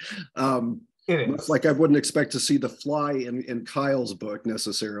in here. It is. Like I wouldn't expect to see the fly in Kyle's book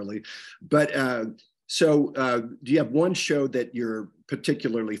necessarily. But so do you have one show that you're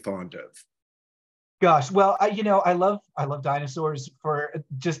particularly fond of? Gosh, well, I love dinosaurs for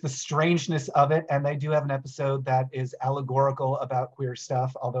just the strangeness of it, and they do have an episode that is allegorical about queer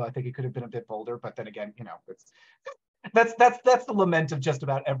stuff. Although I think it could have been a bit bolder, but then again, that's the lament of just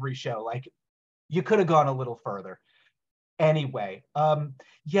about every show. Like, you could have gone a little further. Anyway,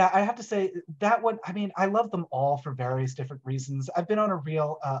 yeah, I have to say that one. I mean, I love them all for various different reasons. I've been on a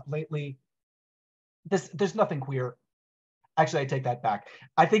reel lately. There's nothing queer. Actually, I take that back.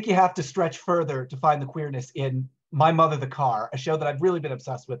 I think you have to stretch further to find the queerness in My Mother the Car, a show that I've really been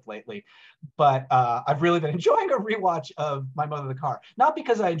obsessed with lately. But I've really been enjoying a rewatch of My Mother the Car. Not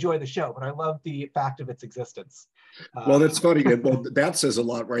because I enjoy the show, but I love the fact of its existence. Well, that's funny. Well, that says a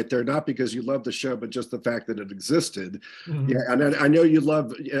lot right there. Not because you love the show, but just the fact that it existed. Mm-hmm. Yeah, and I know you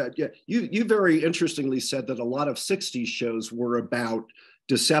love. You very interestingly said that a lot of '60s shows were about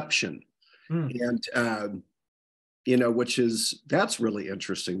deception, and that's really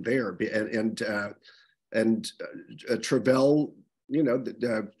interesting there. And Tre'vell,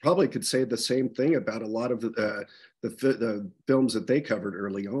 probably could say the same thing about a lot of the films that they covered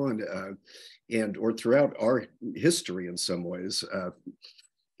early on, or throughout our history in some ways.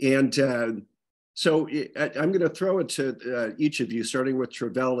 So I'm going to throw it to each of you, starting with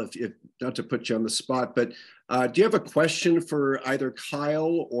Tre'vell, if not to put you on the spot, but do you have a question for either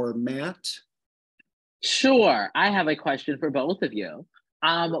Kyle or Matt? Sure. I have a question for both of you.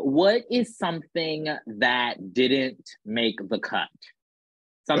 What is something that didn't make the cut?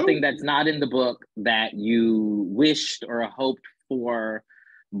 Something that's not in the book that you wished or hoped for,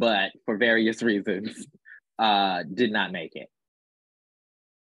 but for various reasons did not make it?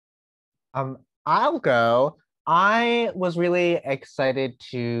 I'll go. I was really excited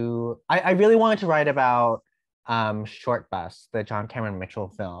I really wanted to write about Short Bus, the John Cameron Mitchell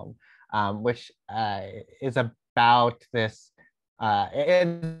film, which is about this,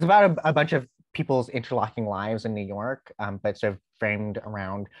 it's about a bunch of people's interlocking lives in New York, but sort of framed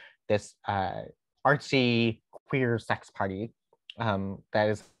around this artsy queer sex party that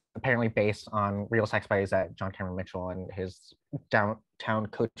is apparently based on real sex parties that John Cameron Mitchell and his downtown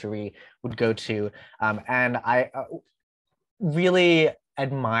coterie would go to. And I really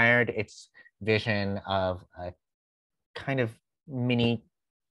admired its vision of a kind of mini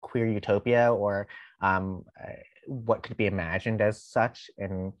queer utopia, or what could be imagined as such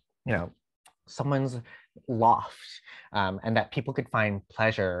in someone's loft, and that people could find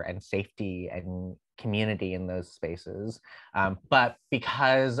pleasure and safety and community in those spaces, but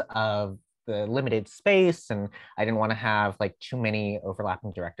because of the limited space, and I didn't want to have like too many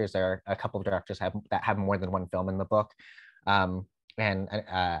overlapping directors. There are a couple of directors that have more than one film in the book, and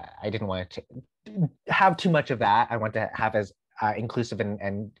I didn't want to have too much of that. I want to have as inclusive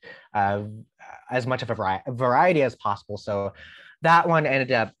and as much of a variety as possible. So that one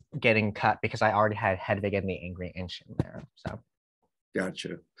ended up getting cut because I already had Hedwig and the Angry Inch in there. So.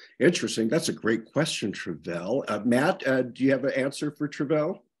 Gotcha. Interesting. That's a great question, Tre'vell. Matt, do you have an answer for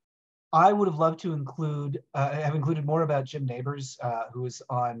Tre'vell? I would have loved to have included more about Jim Nabors, who was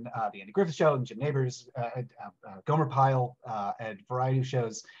on the Andy Griffith Show and Jim Nabors, Gomer Pyle, and variety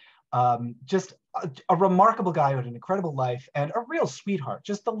shows. Just a remarkable guy who had an incredible life and a real sweetheart,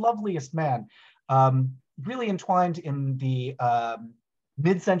 just the loveliest man. Really entwined in the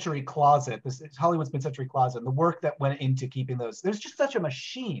mid-century closet, this is Hollywood's mid-century closet, and the work that went into keeping those. There's just such a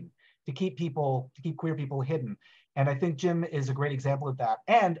machine to keep queer people hidden. And I think Jim is a great example of that,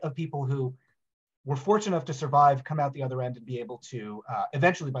 and of people who were fortunate enough to survive, come out the other end, and be able to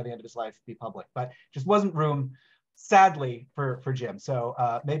eventually, by the end of his life, be public. But just wasn't room, sadly, for Jim. So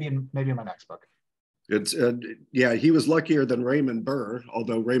maybe in my next book. It's yeah, he was luckier than Raymond Burr,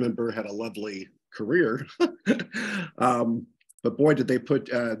 although Raymond Burr had a lovely career. But boy, did they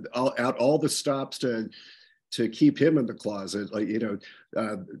put out all the stops to keep him in the closet. Like,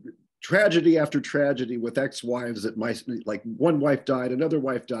 tragedy after tragedy with ex-wives that might, like, one wife died, another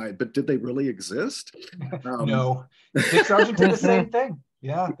wife died, but did they really exist? No. Dick Sargent did the same thing.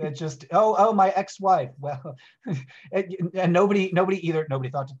 Yeah, it just, oh, my ex-wife. Well, and nobody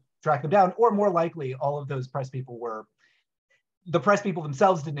thought to track them down, or more likely, all of those press people were, the press people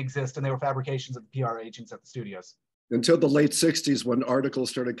themselves didn't exist, and they were fabrications of the PR agents at the studios. Until the late 60s, when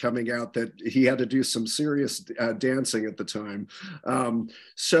articles started coming out that he had to do some serious dancing at the time.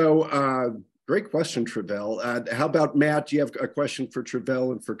 Great question, Tre'vell. How about Matt? Do you have a question for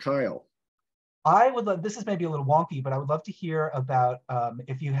Tre'vell and for Kyle? I would love, this is maybe a little wonky, but I would love to hear about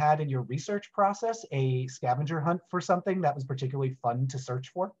if you had in your research process a scavenger hunt for something that was particularly fun to search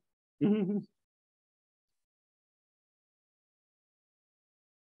for. Mm-hmm.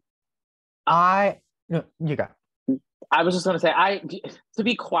 No, you got. I was just going to say, to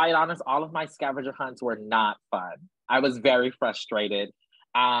be quite honest, all of my scavenger hunts were not fun. I was very frustrated.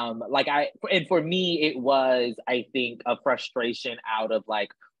 And for me, it was, I think, a frustration out of like,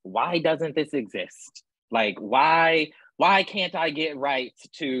 why doesn't this exist? Like, why can't I get rights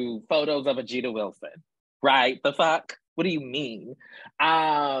to photos of Ajita Wilson? Right? The fuck? What do you mean?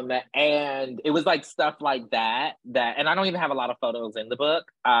 And it was like stuff like that, and I don't even have a lot of photos in the book,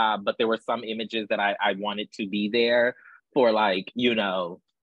 but there were some images that I wanted to be there for, like, you know,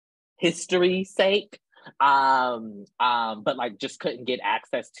 history's sake. But like just couldn't get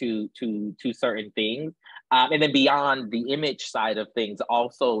access to certain things. And then beyond the image side of things,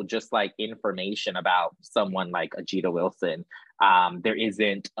 also just like information about someone like Ajita Wilson. There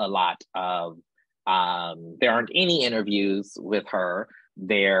isn't a lot of, there aren't any interviews with her.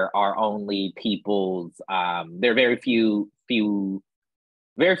 There are only people's, there are very few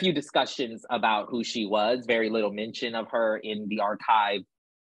discussions about who she was, very little mention of her in the archive,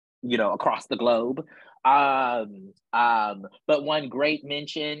 you know, across the globe. But one great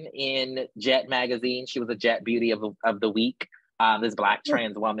mention in Jet magazine, she was a Jet Beauty of the Week, this Black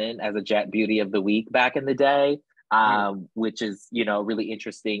trans woman as a Jet Beauty of the Week back in the day, which is, you know, really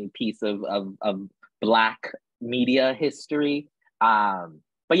interesting piece of Black media history.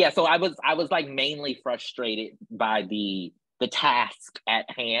 But yeah, so I was like mainly frustrated by the task at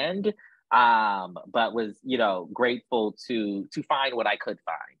hand, but was, you know, grateful to find what I could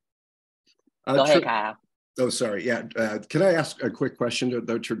find. Go ahead, Kyle. Oh, sorry. Yeah. Can I ask a quick question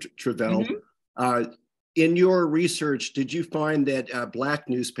though, Tre'vell? Mm-hmm. In your research, did you find that Black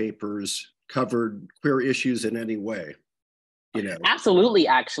newspapers covered queer issues in any way? You know? Absolutely,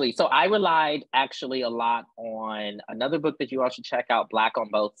 actually. So I relied actually a lot on another book that you all should check out, Black on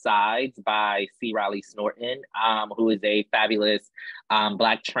Both Sides by C. Riley Snorton, who is a fabulous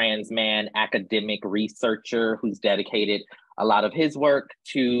Black trans man, academic researcher who's dedicated a lot of his work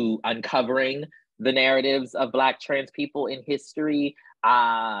to uncovering the narratives of Black trans people in history.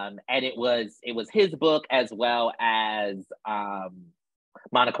 And it was his book, as well as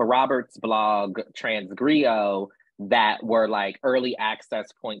Monica Roberts' blog, Transgrio, that were like early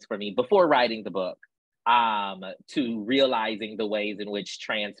access points for me before writing the book, to realizing the ways in which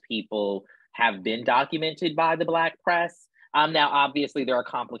trans people have been documented by the Black press. Now, obviously, there are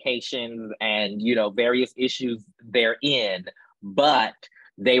complications and, you know, various issues therein, but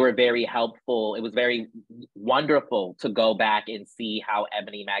they were very helpful. It was very wonderful to go back and see how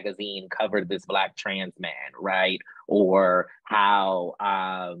Ebony magazine covered this Black trans man, right? Or how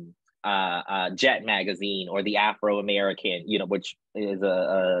Jet magazine or the Afro-American, you know, which is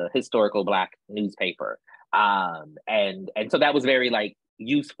a historical Black newspaper. And so that was very like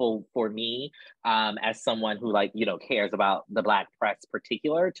useful for me as someone who, like, you know, cares about the Black press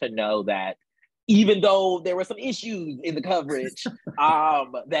particular, to know that even though there were some issues in the coverage,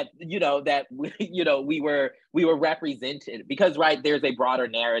 that, you know, that we were represented, because, right, there's a broader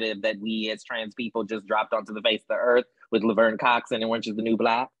narrative that we as trans people just dropped onto the face of the earth with Laverne Cox and Orange is the New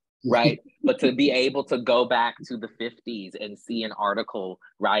Black, right? But to be able to go back to the 50s and see an article,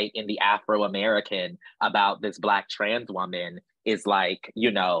 right, in the Afro-American about this Black trans woman is like,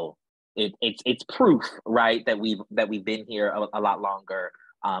 you know, it's proof, right, that we've been here a lot longer,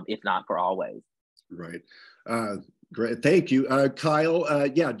 if not for always. Right. Great. Thank you, Kyle.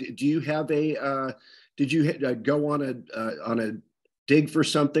 Yeah. Do you have a? Did you go on a dig for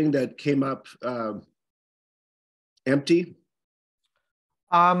something that came up empty?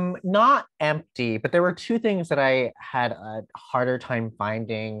 Not empty, but there were two things that I had a harder time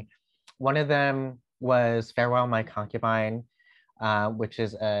finding. One of them was Farewell, My Concubine, which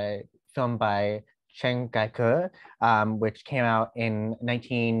is a film by Chen Gaike, which came out in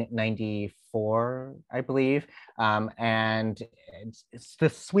 1994, I believe. And it's the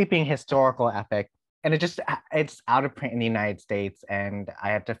sweeping historical epic. And it's out of print in the United States, and I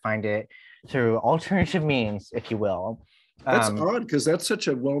had to find it through alternative means, if you will. That's odd, because that's such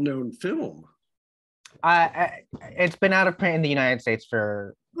a well-known film. It's been out of print in the United States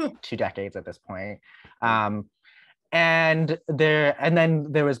for 2 decades at this point. And then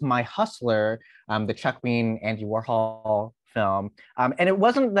there was My Hustler, the Chuck Ween, Andy Warhol film. And it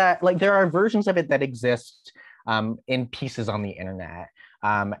wasn't that, like, there are versions of it that exist in pieces on the internet.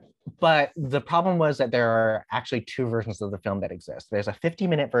 But the problem was that there are actually 2 versions of the film that exist. There's a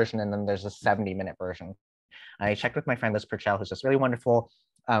 50-minute version, and then there's a 70-minute version. I checked with my friend Liz Purcell, who's this really wonderful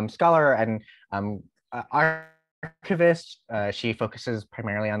scholar and archivist. She focuses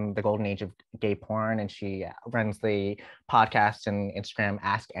primarily on the golden age of gay porn, and she runs the podcast and Instagram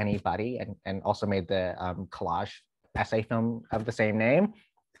Ask Anybody, and also made the collage essay film of the same name.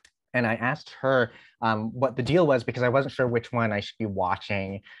 And I asked her what the deal was, because I wasn't sure which one I should be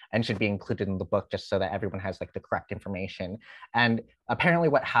watching and should be included in the book, just so that everyone has like the correct information. And apparently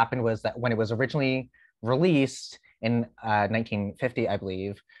what happened was that when it was originally released in 1950, I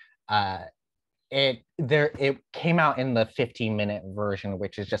believe, it came out in the 15-minute version,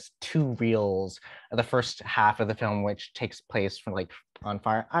 which is just 2 reels of the first half of the film, which takes place from like on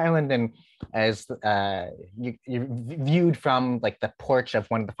Fire Island, and as you're viewed from like the porch of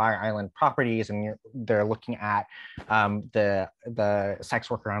one of the Fire Island properties, and they're looking at the sex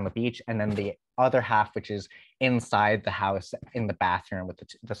worker on the beach, and then the other half, which is inside the house in the bathroom with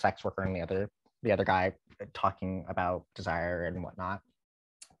the sex worker and the other guy talking about desire and whatnot.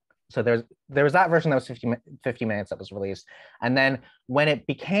 So there was that version that was 50 minutes that was released. And then when it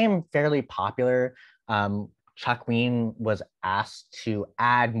became fairly popular, Chuck Ween was asked to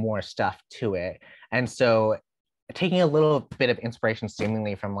add more stuff to it. And so taking a little bit of inspiration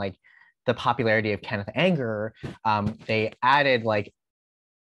seemingly from like the popularity of Kenneth Anger, they added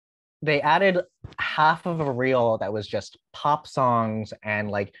half of a reel that was just pop songs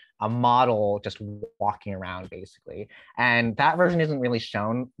and like a model just walking around basically. And that version isn't really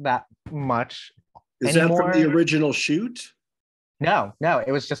shown that much anymore. That from the original shoot? No,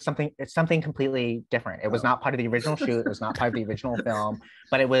 it was just something completely different. It was not part of the original shoot. It was not part of the original film,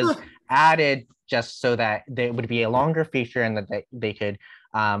 but it was added just so that there would be a longer feature and that they could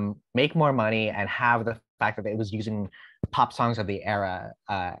make more money and have the fact that it was using pop songs of the era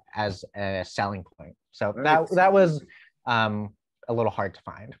as a selling point. So that was a little hard to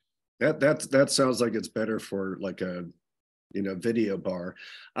find. That sounds like it's better for like a video bar.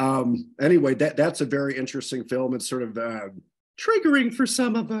 Anyway, that's a very interesting film. It's sort of triggering for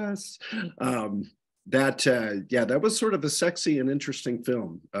some of us. That was sort of a sexy and interesting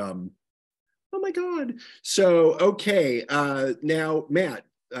film. Oh my God. So okay, now Matt,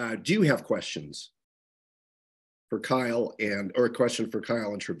 do you have questions for Kyle or a question for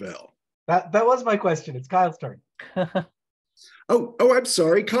Kyle and Tre'vell? That was my question. It's Kyle's turn. Oh, I'm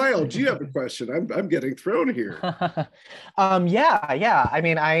sorry, Kyle. Do you have a question? I'm getting thrown here. Yeah. I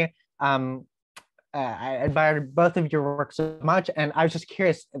mean, I admired both of your work so much, and I was just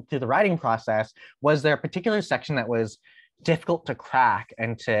curious through the writing process, was there a particular section that was difficult to crack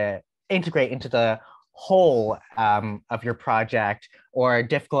and to integrate into the whole of your project, or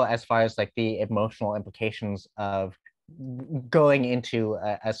difficult as far as like the emotional implications of going into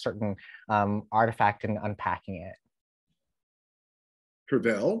a certain artifact and unpacking it?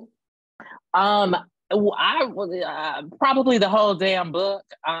 Tre'vell? I probably the whole damn book.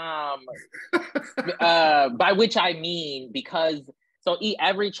 By which I mean, because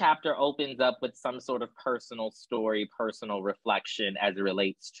every chapter opens up with some sort of personal story, personal reflection as it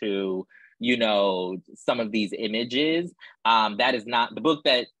relates to, some of these images. That is not the book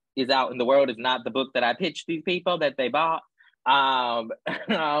that is out in the world, is not the book that I pitched these people that they bought.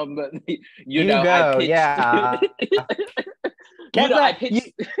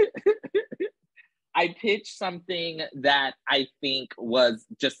 I pitched something that I think was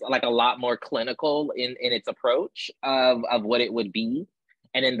just like a lot more clinical in its approach of what it would be.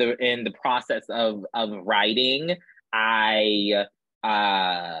 And in the process of writing, I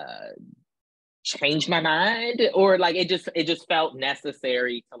changed my mind, or like it just felt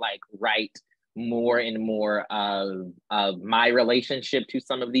necessary to like write more and more of my relationship to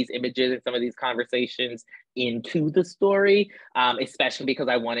some of these images and some of these conversations into the story, especially because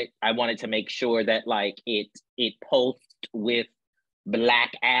I wanted to make sure that like it pulsed with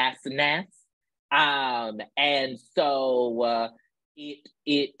Black assness, and so the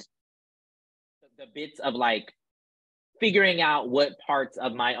bits of like figuring out what parts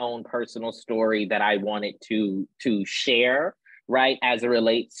of my own personal story that I wanted to share, right, as it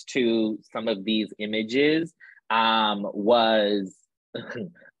relates to some of these images, was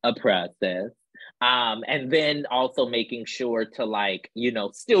a process. And then also making sure to like,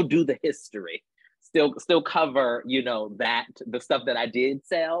 still do the history, still cover, you know, that the stuff that I did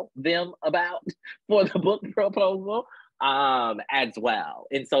sell them about for the book proposal as well.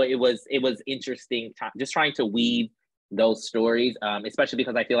 And so it was interesting just trying to weave those stories, especially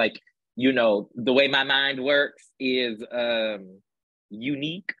because I feel like, you know, the way my mind works is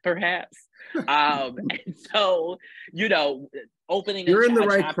unique, perhaps. And so, you know, opening You're in the a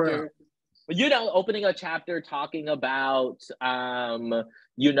right chapter, crowd. You know, opening a chapter talking about,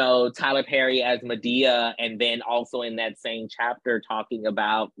 you know, Tyler Perry as Medea, and then also in that same chapter talking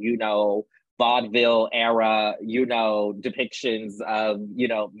about, you know, vaudeville era, you know, depictions of, you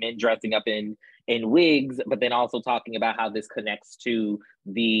know, men dressing up in wigs, but then also talking about how this connects to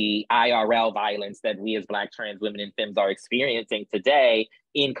the IRL violence that we as Black trans women and femmes are experiencing today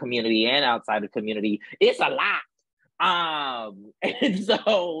in community and outside of community. It's a lot. And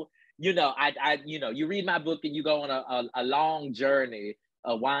so, you know, I you know, you read my book and you go on a long journey,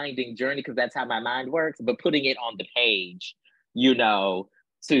 a winding journey, because that's how my mind works, but putting it on the page, you know,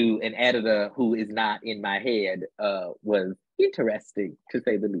 to an editor who is not in my head was interesting, to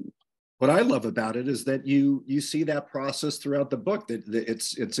say the least. What I love about it is that you see that process throughout the book, that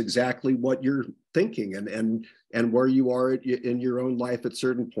it's exactly what you're thinking and where you are in your own life at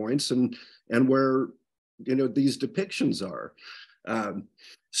certain points and where, you know, these depictions are.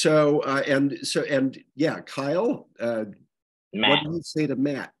 Yeah, Kyle, what do you say to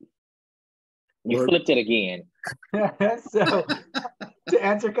Matt? You flipped it again. So to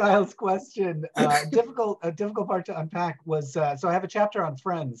answer Kyle's question, a difficult part to unpack was, so I have a chapter on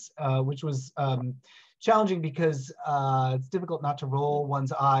Friends, which was challenging because it's difficult not to roll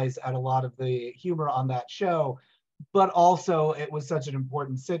one's eyes at a lot of the humor on that show, but also it was such an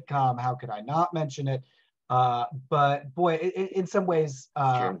important sitcom. How could I not mention it? But boy, in some ways,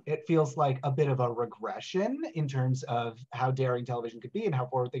 it feels like a bit of a regression in terms of how daring television could be and how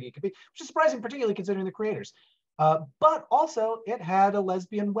forward-thinking it could be, which is surprising, particularly considering the creators. But also, it had a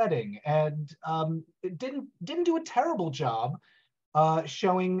lesbian wedding, and it didn't do a terrible job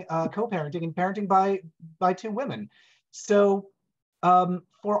showing co-parenting and parenting by two women. So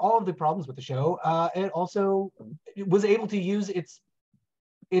for all of the problems with the show, it also was able to use its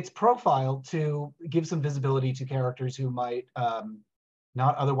profile to give some visibility to characters who might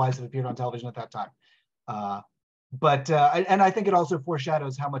not otherwise have appeared on television at that time. And I think it also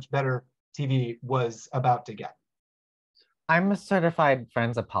foreshadows how much better TV was about to get. I'm a certified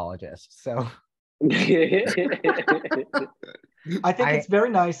Friends apologist, so. I think it's very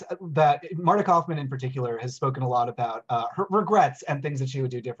nice that Marta Kaufman in particular has spoken a lot about her regrets and things that she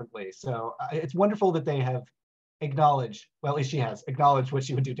would do differently. So it's wonderful that they have acknowledged, well, at least she has acknowledged what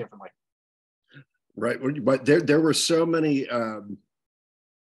she would do differently. Right, but there were so many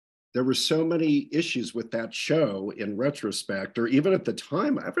issues with that show in retrospect, or even at the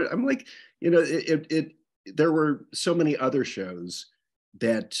time. I'm like, you know, there were so many other shows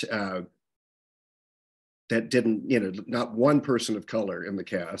that didn't, you know, not one person of color in the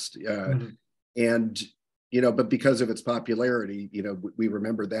cast, and you know, but because of its popularity, you know, we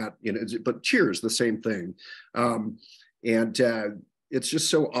remember that, you know. But Cheers, the same thing, and it's just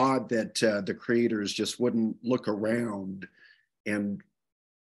so odd that the creators just wouldn't look around and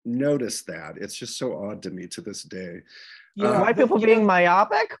notice that. It's just so odd to me to this day. White people being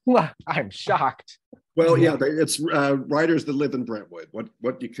myopic? I'm shocked. Well, yeah, it's writers that live in Brentwood.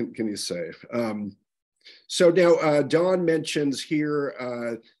 What can you say? So now Dawn mentions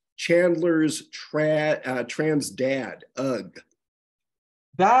here Chandler's trans dad. Ugh.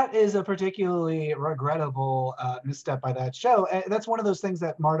 That is a particularly regrettable misstep by that show. That's one of those things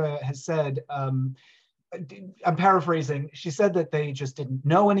that Marta has said. I'm paraphrasing. She said that they just didn't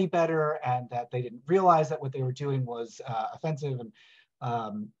know any better and that they didn't realize that what they were doing was offensive.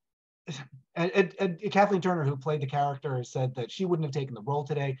 And Kathleen Turner, who played the character, said that she wouldn't have taken the role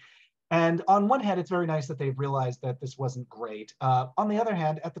today. And on one hand, it's very nice that they've realized that this wasn't great. On the other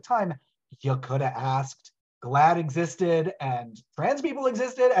hand, at the time, you could have asked. GLAAD existed and trans people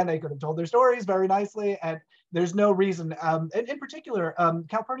existed, and they could have told their stories very nicely. And there's no reason. And in particular,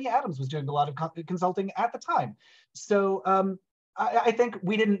 Calpurnia Adams was doing a lot of consulting at the time. So I think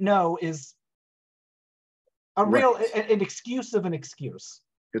we didn't know is a real an excuse of an excuse.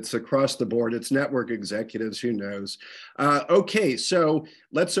 It's across the board. It's network executives, who knows? Okay, so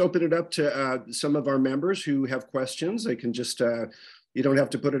let's open it up to some of our members who have questions. They can just, you don't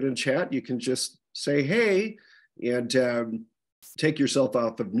have to put it in chat. You can just say, hey, and take yourself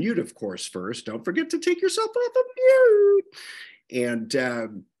off of mute, of course, first. Don't forget to take yourself off of mute. And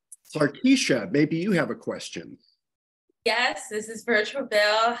Sarkisha, maybe you have a question. Yes, this is for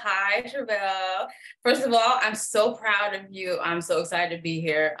Tre'vell. Hi, Tre'vell. First of all, I'm so proud of you. I'm so excited to be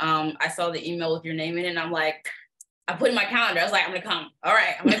here. I saw the email with your name in it, and I'm like, I put in my calendar. I was like, I'm gonna come. All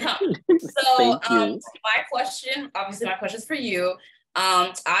right, I'm gonna come. So my question, obviously my question is for you.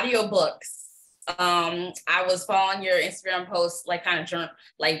 Audiobooks. I was following your Instagram post, like kind of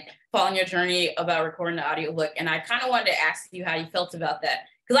following your journey about recording the audiobook. And I kind of wanted to ask you how you felt about that.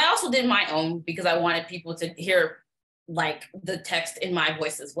 Because I also did my own because I wanted people to hear like the text in my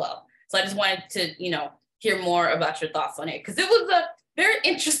voice as well. So I just wanted to, hear more about your thoughts on it. Because it was a very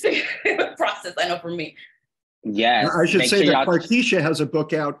interesting process, I know, for me. Yes. I should say that Clarkeisha has a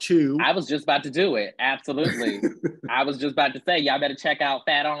book out too. I was just about to do it. Absolutely. I was just about to say, y'all better check out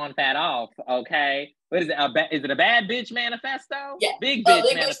Fat On, Fat Off. Okay. What is it? Is it a bad bitch manifesto? Yeah. Big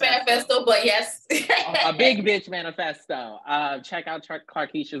bitch manifesto, but yes. A big bitch manifesto. Check out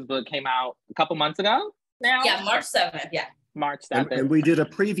Clarkeisha's book. Came out a couple months ago now. Yeah, March 7th. Yeah. March 7th. And we did a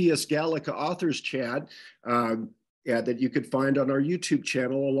previous GALECA authors chat that you could find on our YouTube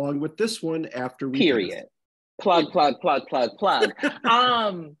channel along with this one after we Period. Plug.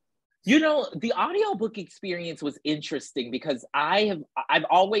 The audiobook experience was interesting because I've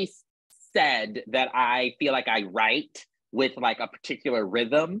always said that I feel like I write with like a particular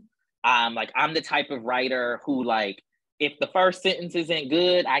rhythm. Like I'm the type of writer who like, if the first sentence isn't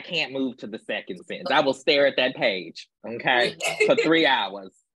good, I can't move to the second sentence. I will stare at that page, okay, for 3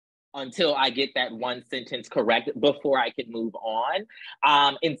 hours until I get that one sentence correct before I can move on.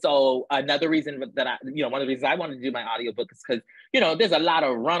 And so another reason that one of the reasons I wanted to do my audiobook is because, there's a lot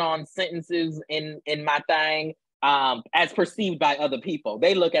of run-on sentences in my thing, as perceived by other people.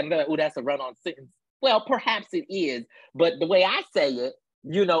 They look at it and they're like, oh, that's a run-on sentence. Well, perhaps it is, but the way I say it,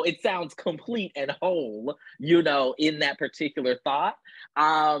 it sounds complete and whole, in that particular thought.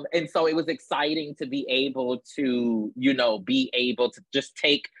 And so it was exciting to be able to, just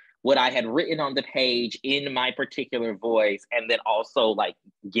take what I had written on the page in my particular voice and then also like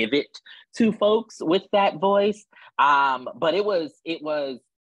give it to folks with that voice. But it was,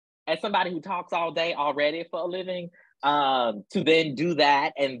 as somebody who talks all day already for a living, to then do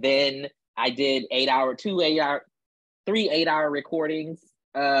that. And then I did 3 8-hour recordings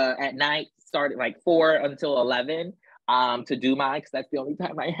at night, started like 4 until 11 to do mine, because that's the only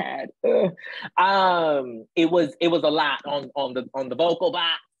time I had. It was a lot on the vocal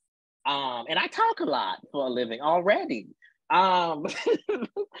box. And I talk a lot for a living already.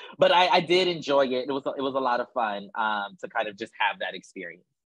 But I did enjoy it. It was a lot of fun to kind of just have that experience.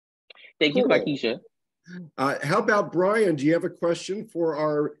 Thank you, Clarkeisha. How about Brian? Do you have a question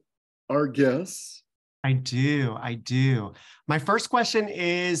for our guests? I do. My first question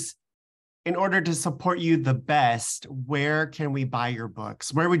is, in order to support you the best, where can we buy your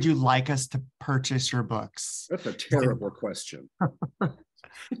books? Where would you like us to purchase your books? That's a terrible question. And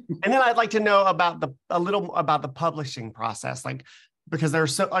then I'd like to know a little about the publishing process, because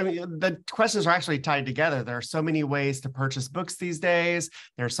the questions are actually tied together. There are so many ways to purchase books these days.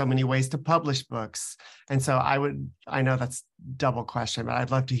 There are so many ways to publish books. And so I know that's a double question, but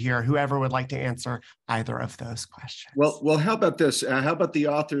I'd love to hear whoever would like to answer either of those questions. Well, how about this? How about the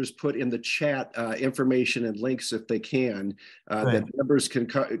authors put in the chat information and links if they can, that members can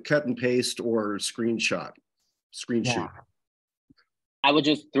cut and paste or screenshot. Yeah. I would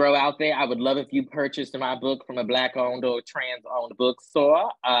just throw out there, I would love if you purchased my book from a Black-owned or trans-owned bookstore.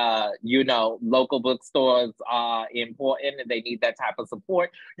 Local bookstores are important and they need that type of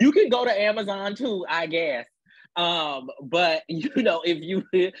support. You can go to Amazon too, I guess. But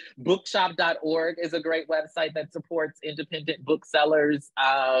bookshop.org is a great website that supports independent booksellers.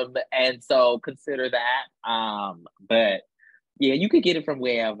 And so consider that. But yeah, you could get it from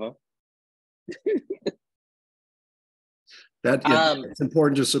wherever. It's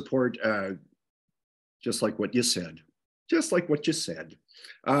important to support, just like what you said.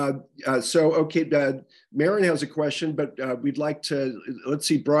 Marin has a question, but we'd like to, let's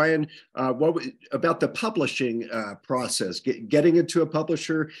see, Brian, about the publishing process, getting into a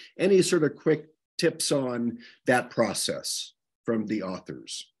publisher, any sort of quick tips on that process from the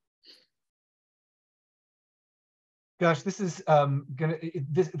authors? Gosh, this is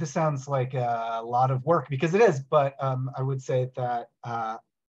this sounds like a lot of work, because it is, but I would say that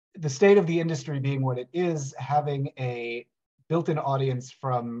the state of the industry being what it is, having a built-in audience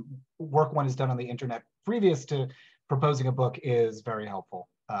from work one has done on the internet previous to proposing a book is very helpful.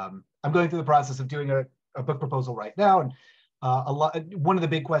 I'm going through the process of doing a book proposal right now, and one of the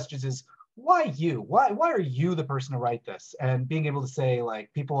big questions is, why you? Why are you the person to write this? And being able to say,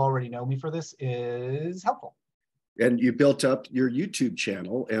 like, people already know me for this is helpful. And you built up your YouTube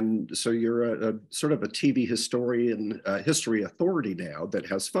channel, and so you're a sort of a TV historian, history authority now that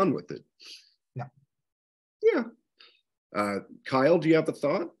has fun with it. Yeah. Yeah. Kyle, do you have a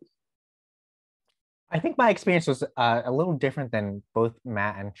thought? I think my experience was a little different than both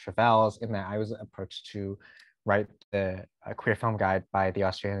Matt and Tre'vell's, in that I was approached to write a queer film guide by the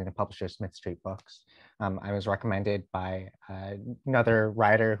Australian publisher Smith Street Books. I was recommended by another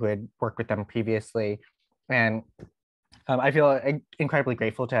writer who had worked with them previously. And I feel incredibly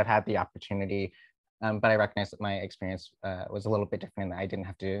grateful to have had the opportunity, but I recognize that my experience was a little bit different, and that I didn't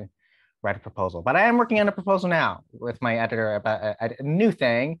have to write a proposal. But I am working on a proposal now with my editor about a new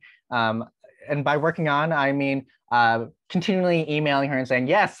thing. And by working on, I mean continually emailing her and saying,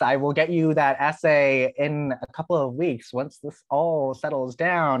 yes, I will get you that essay in a couple of weeks once this all settles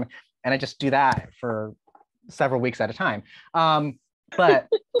down. And I just do that for several weeks at a time. But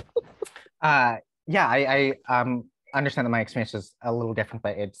yeah, I understand that my experience is a little different,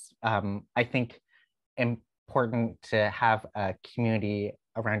 but it's, I think, important to have a community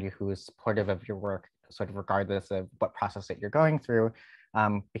around you who is supportive of your work, sort of regardless of what process that you're going through.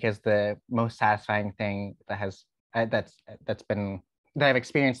 Because the most satisfying thing that has that I've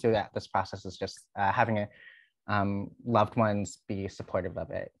experienced through this process is just having loved ones be supportive of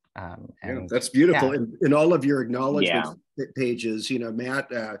it. And yeah, that's beautiful. Yeah. In all of your acknowledgement pages, Matt,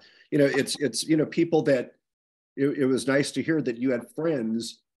 it's people that it was nice to hear that you had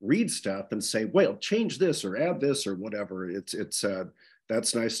friends read stuff and say, well, change this or add this or whatever. It's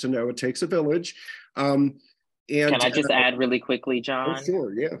that's nice to know. It takes a village. And can I just add really quickly, John? Oh,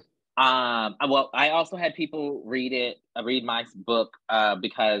 sure, yeah. Well, I also had people read my book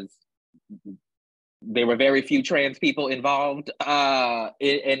because there were very few trans people involved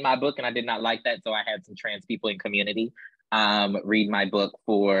in my book, and I did not like that. So I had some trans people in community read my book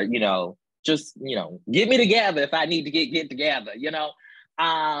for, just, get me together if I need to get together,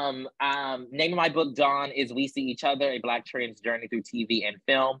 Name of my book, Dawn, is We See Each Other, a Black trans journey through TV and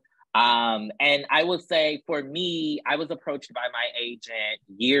film. And I will say, for me, I was approached by my agent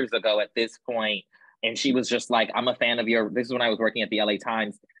years ago at this point, and she was just like, I'm a fan of this is when I was working at the LA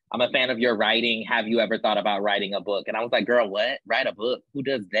Times. I'm a fan of your writing. Have you ever thought about writing a book? And I was like, girl, what? Write a book? Who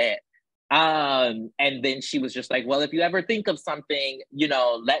does that? And then she was just like, well, if you ever think of something,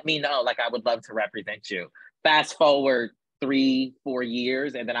 let me know. Like, I would love to represent you. Fast forward 3-4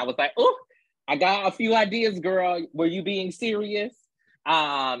 years. And then I was like, oh, I got a few ideas, girl. Were you being serious?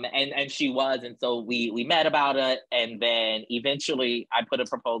 And she was. And so we met about it. And then eventually I put a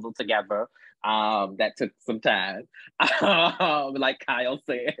proposal together. That took some time, like Kyle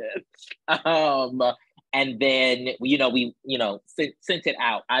said. And then, we sent it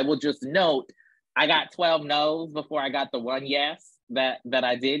out. I will just note, I got 12 no's before I got the one yes that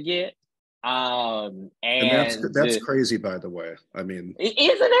I did get. And that's crazy, by the way. I mean, isn't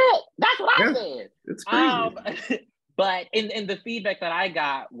it? That's what I said. It's crazy. But in the feedback that I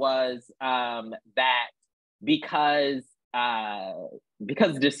got was that because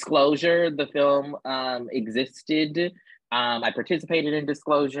Disclosure, the film, existed, I participated in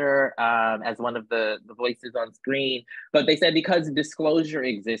Disclosure as one of the voices on screen. But they said because Disclosure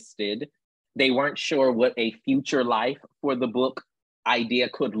existed, they weren't sure what a future life for the book idea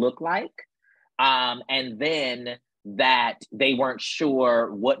could look like. And then that they weren't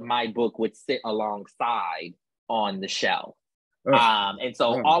sure what my book would sit alongside on the shelf. And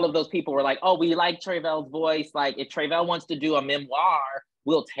so all of those people were like, oh, we like Tre'vell's voice. Like, if Tre'vell wants to do a memoir,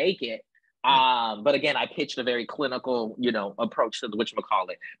 we'll take it. But again, I pitched a very clinical, approach to the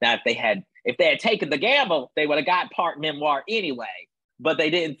whatchamacallit. Now, if they had taken the gamble, they would have got part memoir anyway, but they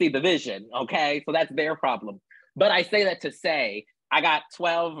didn't see the vision. Okay. So that's their problem. But I say that to say, I got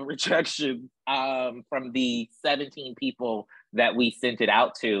 12 rejections from the 17 people that we sent it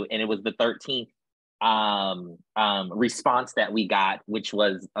out to. And it was the 13th response that we got, which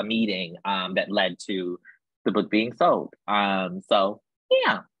was a meeting that led to the book being sold. So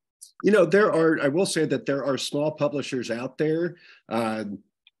yeah. I will say that there are small publishers out there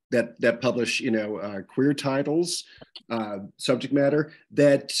that publish, queer titles, subject matter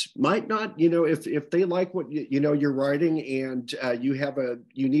that might not, if they like what you're writing and you have a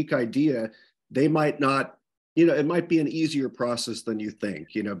unique idea, they might not, it might be an easier process than you think,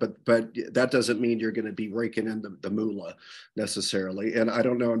 but that doesn't mean you're going to be raking in the moolah necessarily. And I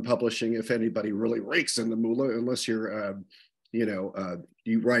don't know in publishing if anybody really rakes in the moolah unless you're,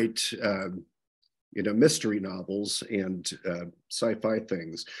 you write, mystery novels and sci-fi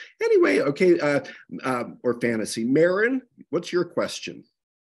things. Anyway, okay, or fantasy. Maren, what's your question?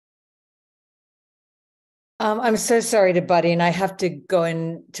 I'm so sorry to butt in. I have to go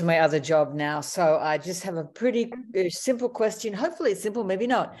into my other job now. So I just have a pretty simple question. Hopefully it's simple, maybe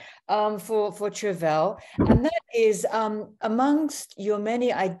not, for Tre'vell. And that is, amongst your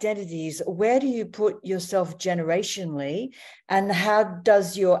many identities, where do you put yourself generationally? And how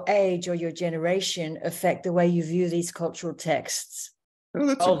does your age or your generation affect the way you view these cultural texts?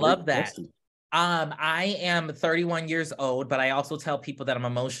 Oh, love that. Question. I am 31 years old, but I also tell people that I'm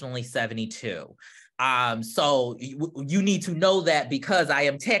emotionally 72. So you need to know that because I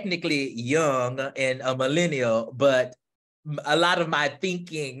am technically young and a millennial, but a lot of my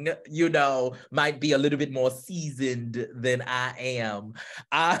thinking, you know, might be a little bit more seasoned than I am.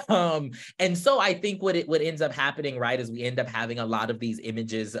 And so I think what ends up happening, right, is we end up having a lot of these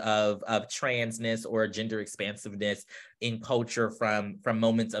images of transness or gender expansiveness in culture from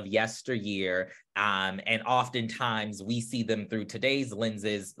moments of yesteryear. And oftentimes we see them through today's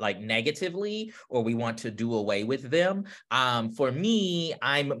lenses, like negatively, or we want to do away with them. For me,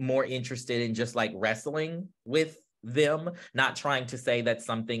 I'm more interested in just like wrestling with them, not trying to say that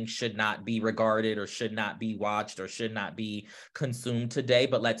something should not be regarded or should not be watched or should not be consumed today,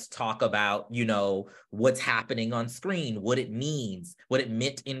 but let's talk about, you know, what's happening on screen, what it means, what it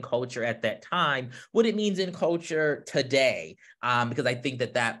meant in culture at that time, what it means in culture today, because I think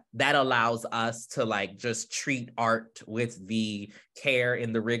that allows us to like just treat art with the care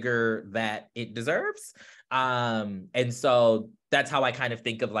and the rigor that it deserves. And so that's how I kind of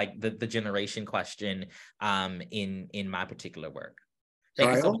think of like the generation question in my particular work.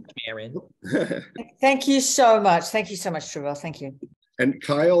 Thank you so much, Karen. Thank you so much. Thank you so much, Tre'vell. Thank you. And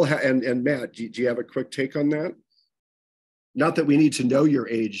Kyle and Matt, do you have a quick take on that? Not that we need to know your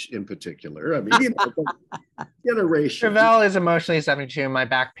age in particular. I mean, you know, generation. Tre'vell is emotionally 72. My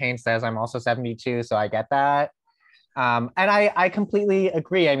back pain says I'm also 72, so I get that. And I completely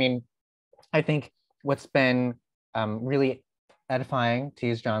agree. I mean, I think what's been really edifying, to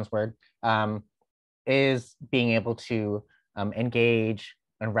use John's word, is being able to engage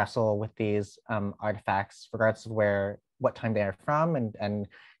and wrestle with these artifacts, regardless of what time they are from, and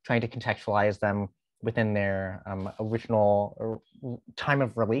trying to contextualize them within their original time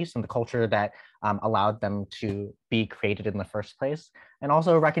of release and the culture that allowed them to be created in the first place, and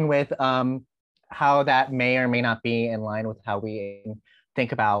also reckon with how that may or may not be in line with how we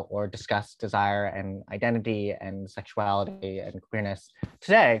think about or discuss desire and identity and sexuality and queerness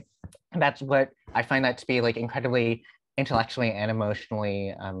today. And that's what I find that to be like incredibly intellectually and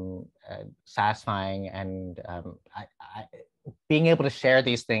emotionally satisfying. And being able to share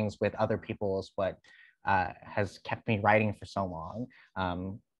these things with other people is what has kept me writing for so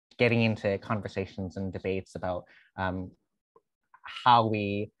long. Getting into conversations and debates about how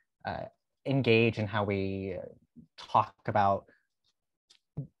we engage and how we talk about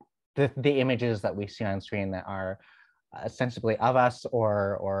the images that we see on screen that are ostensibly of us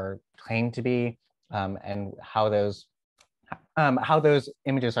or claim to be, and how those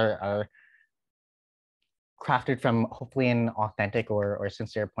images are crafted from hopefully an authentic or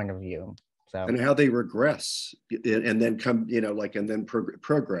sincere point of view. So, and how they regress and then come, you know, like, and then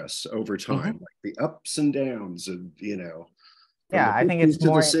progress over time, like the ups and downs of, you know, yeah, I think it's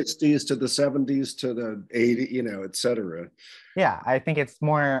more to the 60s to the 70s to the 80s, you know, et cetera. Yeah, I think it's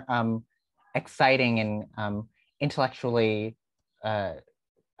more exciting and intellectually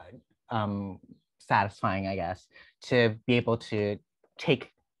satisfying, I guess, to be able to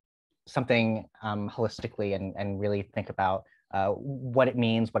take something holistically and really think about what it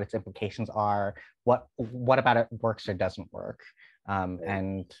means, what its implications are, what about it works or doesn't work,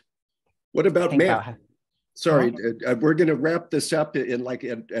 and what about Matt? Sorry, we're going to wrap this up in like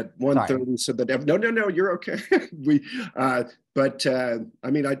at 1:30, so that no, you're okay. But I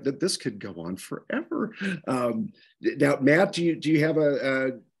mean, this could go on forever. Now, Matt, do you have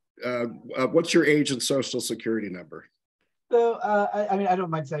what's your age and social security number? So, I mean, I don't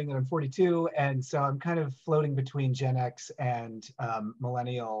mind saying that I'm 42, and so I'm kind of floating between Gen X and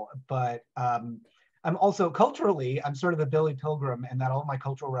millennial, but I'm also culturally, I'm sort of a Billy Pilgrim, and that all my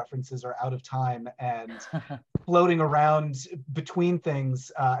cultural references are out of time and floating around between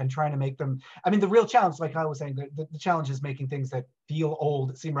things and trying to make them. I mean, the real challenge, like I was saying, the challenge is making things that feel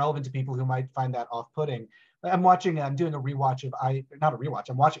old seem relevant to people who might find that off-putting. I'm doing a rewatch of not a rewatch.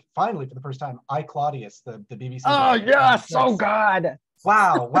 I'm watching finally for the first time I, Claudius, the BBC. Oh yeah, so good.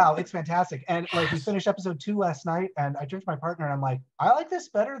 Wow, it's fantastic. And like we finished episode 2 last night, and I turned to my partner and I'm like, I like this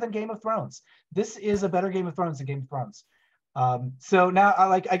better than Game of Thrones. This is a better Game of Thrones than Game of Thrones. So now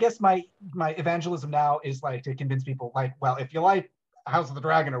I guess my evangelism now is like to convince people, like, well, if you like House of the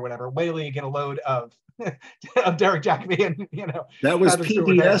Dragon or whatever, wait till you get a load of of Derek Jacobi and that was Patrick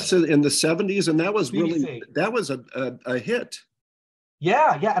PBS in the 70s, and that was BBC. really a hit.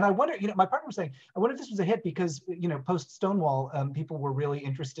 Yeah, and I wonder, my partner was saying, I wonder if this was a hit because post Stonewall, people were really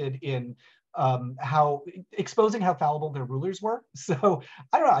interested in how exposing how fallible their rulers were. So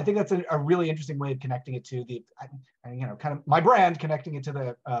I don't know. I think that's a really interesting way of connecting it to the, kind of my brand, connecting it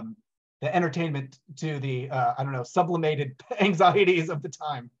to the entertainment, to the sublimated anxieties of the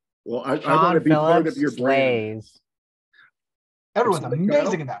time. Well, I want to be part of your brand. Everyone's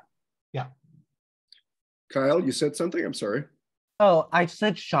amazing in that. Yeah. Kyle, you said something? I'm sorry. Oh, I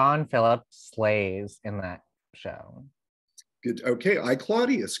said Sean Phillips slays in that show. Good. Okay.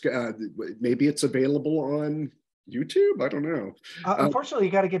 Claudius. Maybe it's available on YouTube. I don't know. Unfortunately,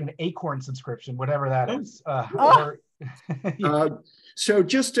 you got to get an Acorn subscription, whatever that is. So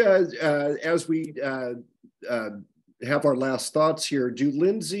just as we have our last thoughts here, do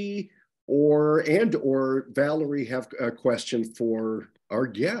Lindsay or Valerie have a question for our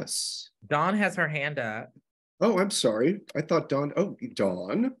guests? Dawn has her hand up. Oh, I'm sorry. I thought Dawn. Oh,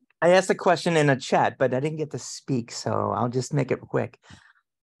 Dawn. I asked a question in a chat, but I didn't get to speak, so I'll just make it quick.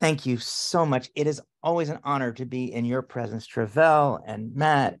 Thank you so much. It is always an honor to be in your presence, Tre'vell and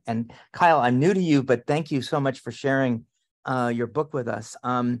Matt and Kyle. I'm new to you, but thank you so much for sharing your book with us.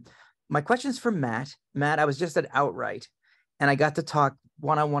 My question is for Matt. Matt, I was just at Outright, and I got to talk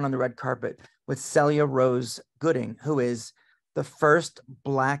one-on-one on the red carpet with Celia Rose Gooding, who is the first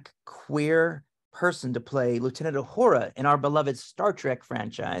Black queer person to play Lieutenant Uhura in our beloved Star Trek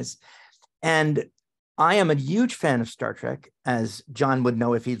franchise. And I am a huge fan of Star Trek, as John would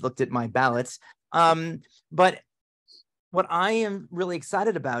know if he looked at my ballots. But what I am really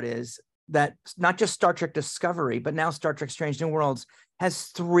excited about is that not just Star Trek Discovery, but now Star Trek Strange New Worlds has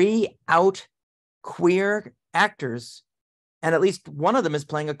 3 out queer actors, and at least one of them is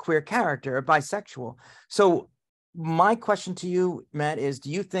playing a queer character, a bisexual. So my question to you, Matt, is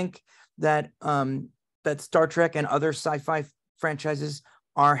do you think that that Star Trek and other sci-fi franchises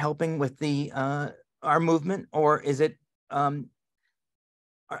are helping with the our movement, or is it are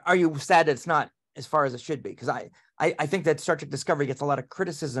you sad that it's not as far as it should be? Because I think that Star Trek Discovery gets a lot of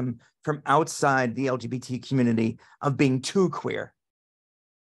criticism from outside the LGBT community of being too queer.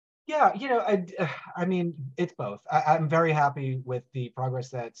 Yeah, I mean, it's both. I'm very happy with the progress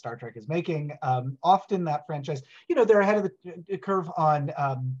that Star Trek is making. Often that franchise, they're ahead of the curve on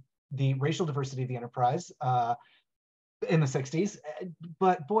the racial diversity of the Enterprise in the 60s.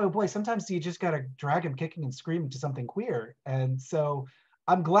 But boy, oh boy, sometimes you just got to drag them kicking and screaming to something queer. And so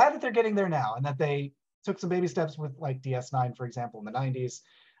I'm glad that they're getting there now, and that they took some baby steps with like DS9, for example, in the 90s.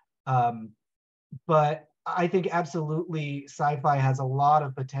 But I think absolutely sci-fi has a lot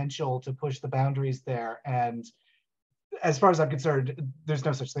of potential to push the boundaries there. And as far as I'm concerned, there's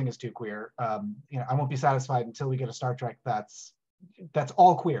no such thing as too queer. I won't be satisfied until we get a Star Trek that's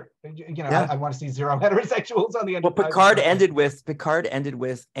all queer. Yeah. I want to see 0 heterosexuals on the end. Well, Picard ended with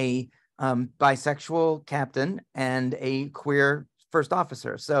a bisexual captain and a queer first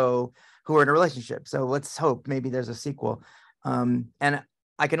officer, so who are in a relationship. So let's hope maybe there's a sequel. And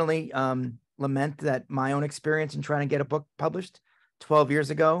I can only lament that my own experience in trying to get a book published 12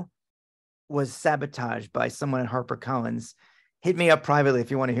 years ago was sabotaged by someone at HarperCollins. Hit me up privately if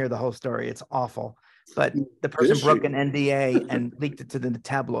you want to hear the whole story. It's awful. But the person broke an NDA and leaked it to the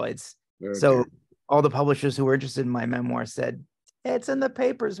tabloids. Okay. So all the publishers who were interested in my memoir said, it's in the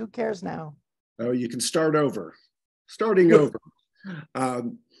papers. Who cares now? Oh, you can start over. Starting over.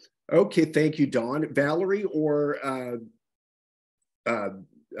 Okay, thank you, Dawn. Valerie or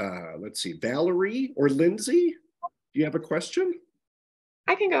let's see, Valerie or Lindsay? Do you have a question?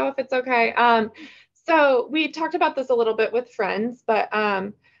 I can go if it's okay. So we talked about this a little bit with friends, but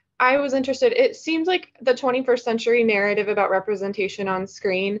I was interested. It seems like the 21st century narrative about representation on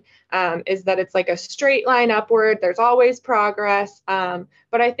screen is that it's like a straight line upward. There's always progress.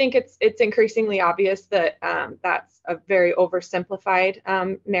 But I think it's increasingly obvious that that's a very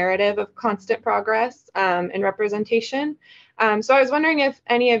oversimplified narrative of constant progress and representation. So I was wondering if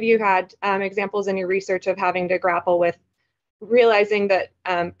any of you had examples in your research of having to grapple with realizing that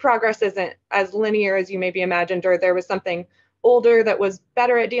progress isn't as linear as you maybe imagined, or there was something older that was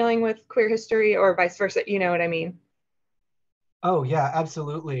better at dealing with queer history, or vice versa. You know what I mean? Oh, yeah,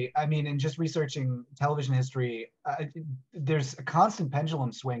 absolutely. I mean, in just researching television history, there's a constant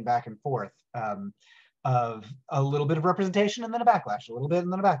pendulum swing back and forth of a little bit of representation and then a backlash, a little bit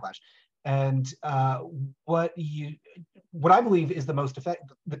and then a backlash. And what I believe is the most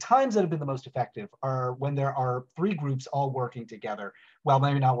effective, the times that have been the most effective are when there are three groups all working together. Well,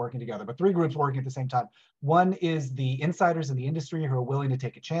 maybe not working together, but three groups working at the same time. One is the insiders in the industry who are willing to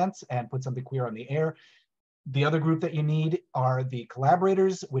take a chance and put something queer on the air. The other group that you need are the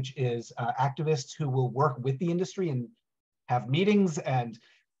collaborators, which is activists who will work with the industry and have meetings and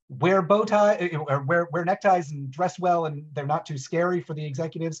wear bow tie, or wear neckties and dress well, and they're not too scary for the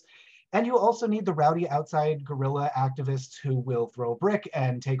executives. And you also need the rowdy outside guerrilla activists who will throw a brick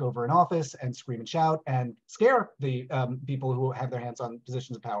and take over an office and scream and shout and scare the people who have their hands on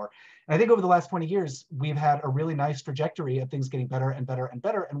positions of power. And I think over the last 20 years, we've had a really nice trajectory of things getting better and better and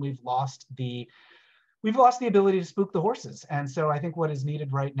better, and we've lost the ability to spook the horses. And so I think what is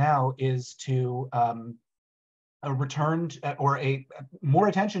needed right now is to a return or a more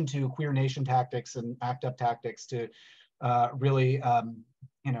attention to queer nation tactics and act up tactics to really,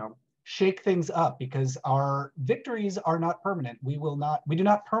 shake things up, because our victories are not permanent. We do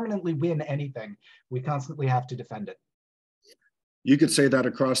not permanently win anything. We constantly have to defend it. You could say that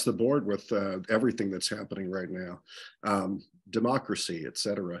across the board with everything that's happening right now, democracy, et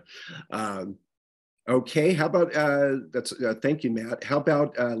cetera. Okay, how about, thank you, Matt. How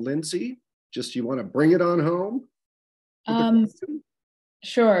about Lindsay? Just, you want to bring it on home?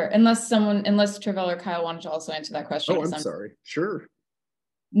 Sure, unless Tre'vell or Kyle wanted to also answer that question. Oh, I'm sorry, sure.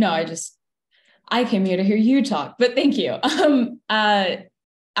 No, I came here to hear you talk, but thank you. I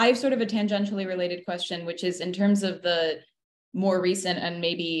have sort of a tangentially related question, which is in terms of the more recent and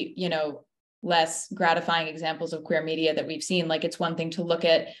maybe, less gratifying examples of queer media that we've seen. Like, it's one thing to look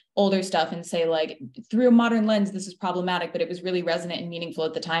at older stuff and say, like, through a modern lens, this is problematic, but it was really resonant and meaningful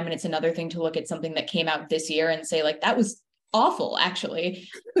at the time. And it's another thing to look at something that came out this year and say, like, that was awful, actually.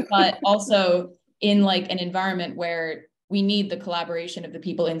 But also in like an environment where we need the collaboration of the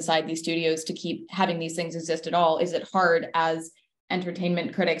people inside these studios to keep having these things exist at all. Is it hard as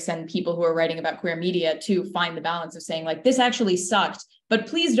entertainment critics and people who are writing about queer media to find the balance of saying, like, this actually sucked, but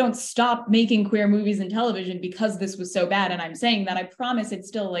please don't stop making queer movies and television because this was so bad? And I'm saying that, I promise it's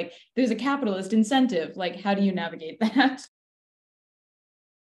still like, there's a capitalist incentive. Like, how do you navigate that?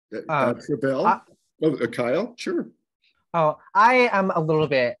 Tre'vell? Kyle, sure. Oh, I am a little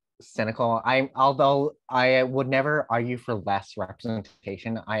bit cynical. Although I would never argue for less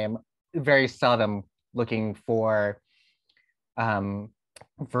representation, I am very seldom looking for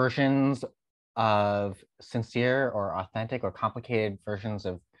versions of sincere or authentic or complicated versions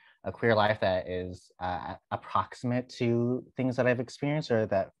of a queer life that is approximate to things that I've experienced or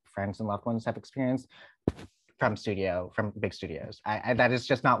that friends and loved ones have experienced from big studios. That is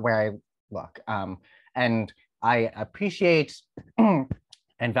just not where I look. And I appreciate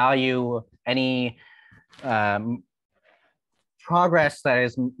and value any progress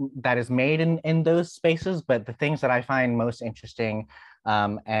that is made in those spaces, but the things that I find most interesting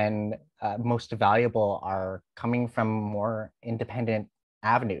and most valuable are coming from more independent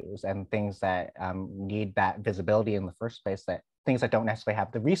avenues and things that need that visibility in the first place, that things that don't necessarily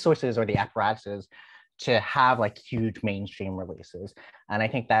have the resources or the apparatuses to have like huge mainstream releases. And I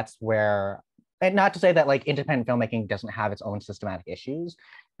think that's where, and not to say that like independent filmmaking doesn't have its own systematic issues,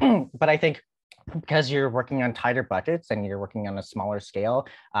 but I think because you're working on tighter budgets and you're working on a smaller scale,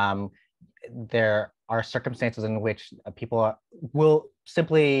 there are circumstances in which people will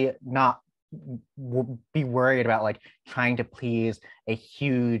simply not be worried about like trying to please a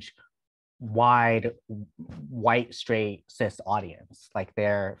huge, wide, white, straight, cis audience. Like,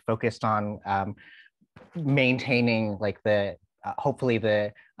 they're focused on maintaining like the hopefully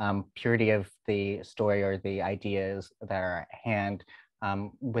the purity of the story or the ideas that are at hand,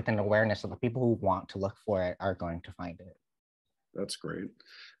 with an awareness of the people who want to look for it are going to find it. That's great.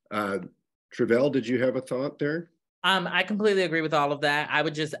 Tre'vell, did you have a thought there? I completely agree with all of that. I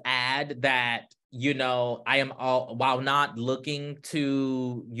would just add that, I am while not looking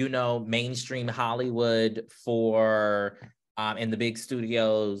to, mainstream Hollywood for in the big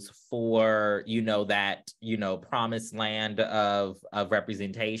studios for, that, promised land of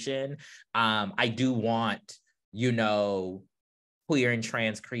representation. I do want, queer and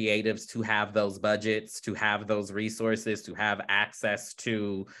trans creatives to have those budgets, to have those resources, to have access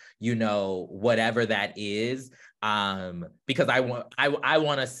to, whatever that is. Because I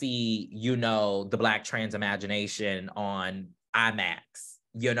want to see, the Black trans imagination on IMAX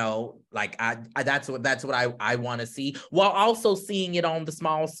You know, like that's what I want to see, while also seeing it on the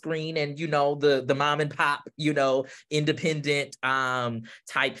small screen and, you know, the mom and pop, you know, independent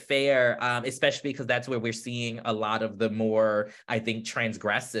type fare, especially because that's where we're seeing a lot of the more, I think,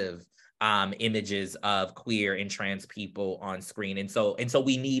 transgressive images of queer and trans people on screen. And so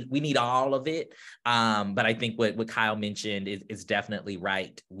we need all of it. But I think what Kyle mentioned is definitely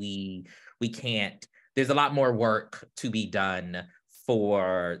right. We can't, there's a lot more work to be done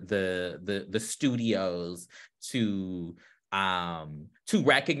for the studios to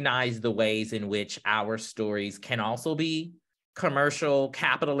recognize the ways in which our stories can also be commercial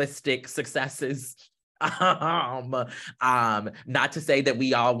capitalistic successes. Not to say that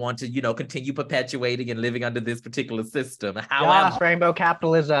we all want to, you know, continue perpetuating and living under this particular system. However, yes, rainbow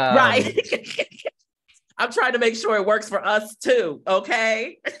capitalism. Right. I'm trying to make sure it works for us too,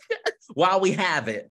 okay? While we have it.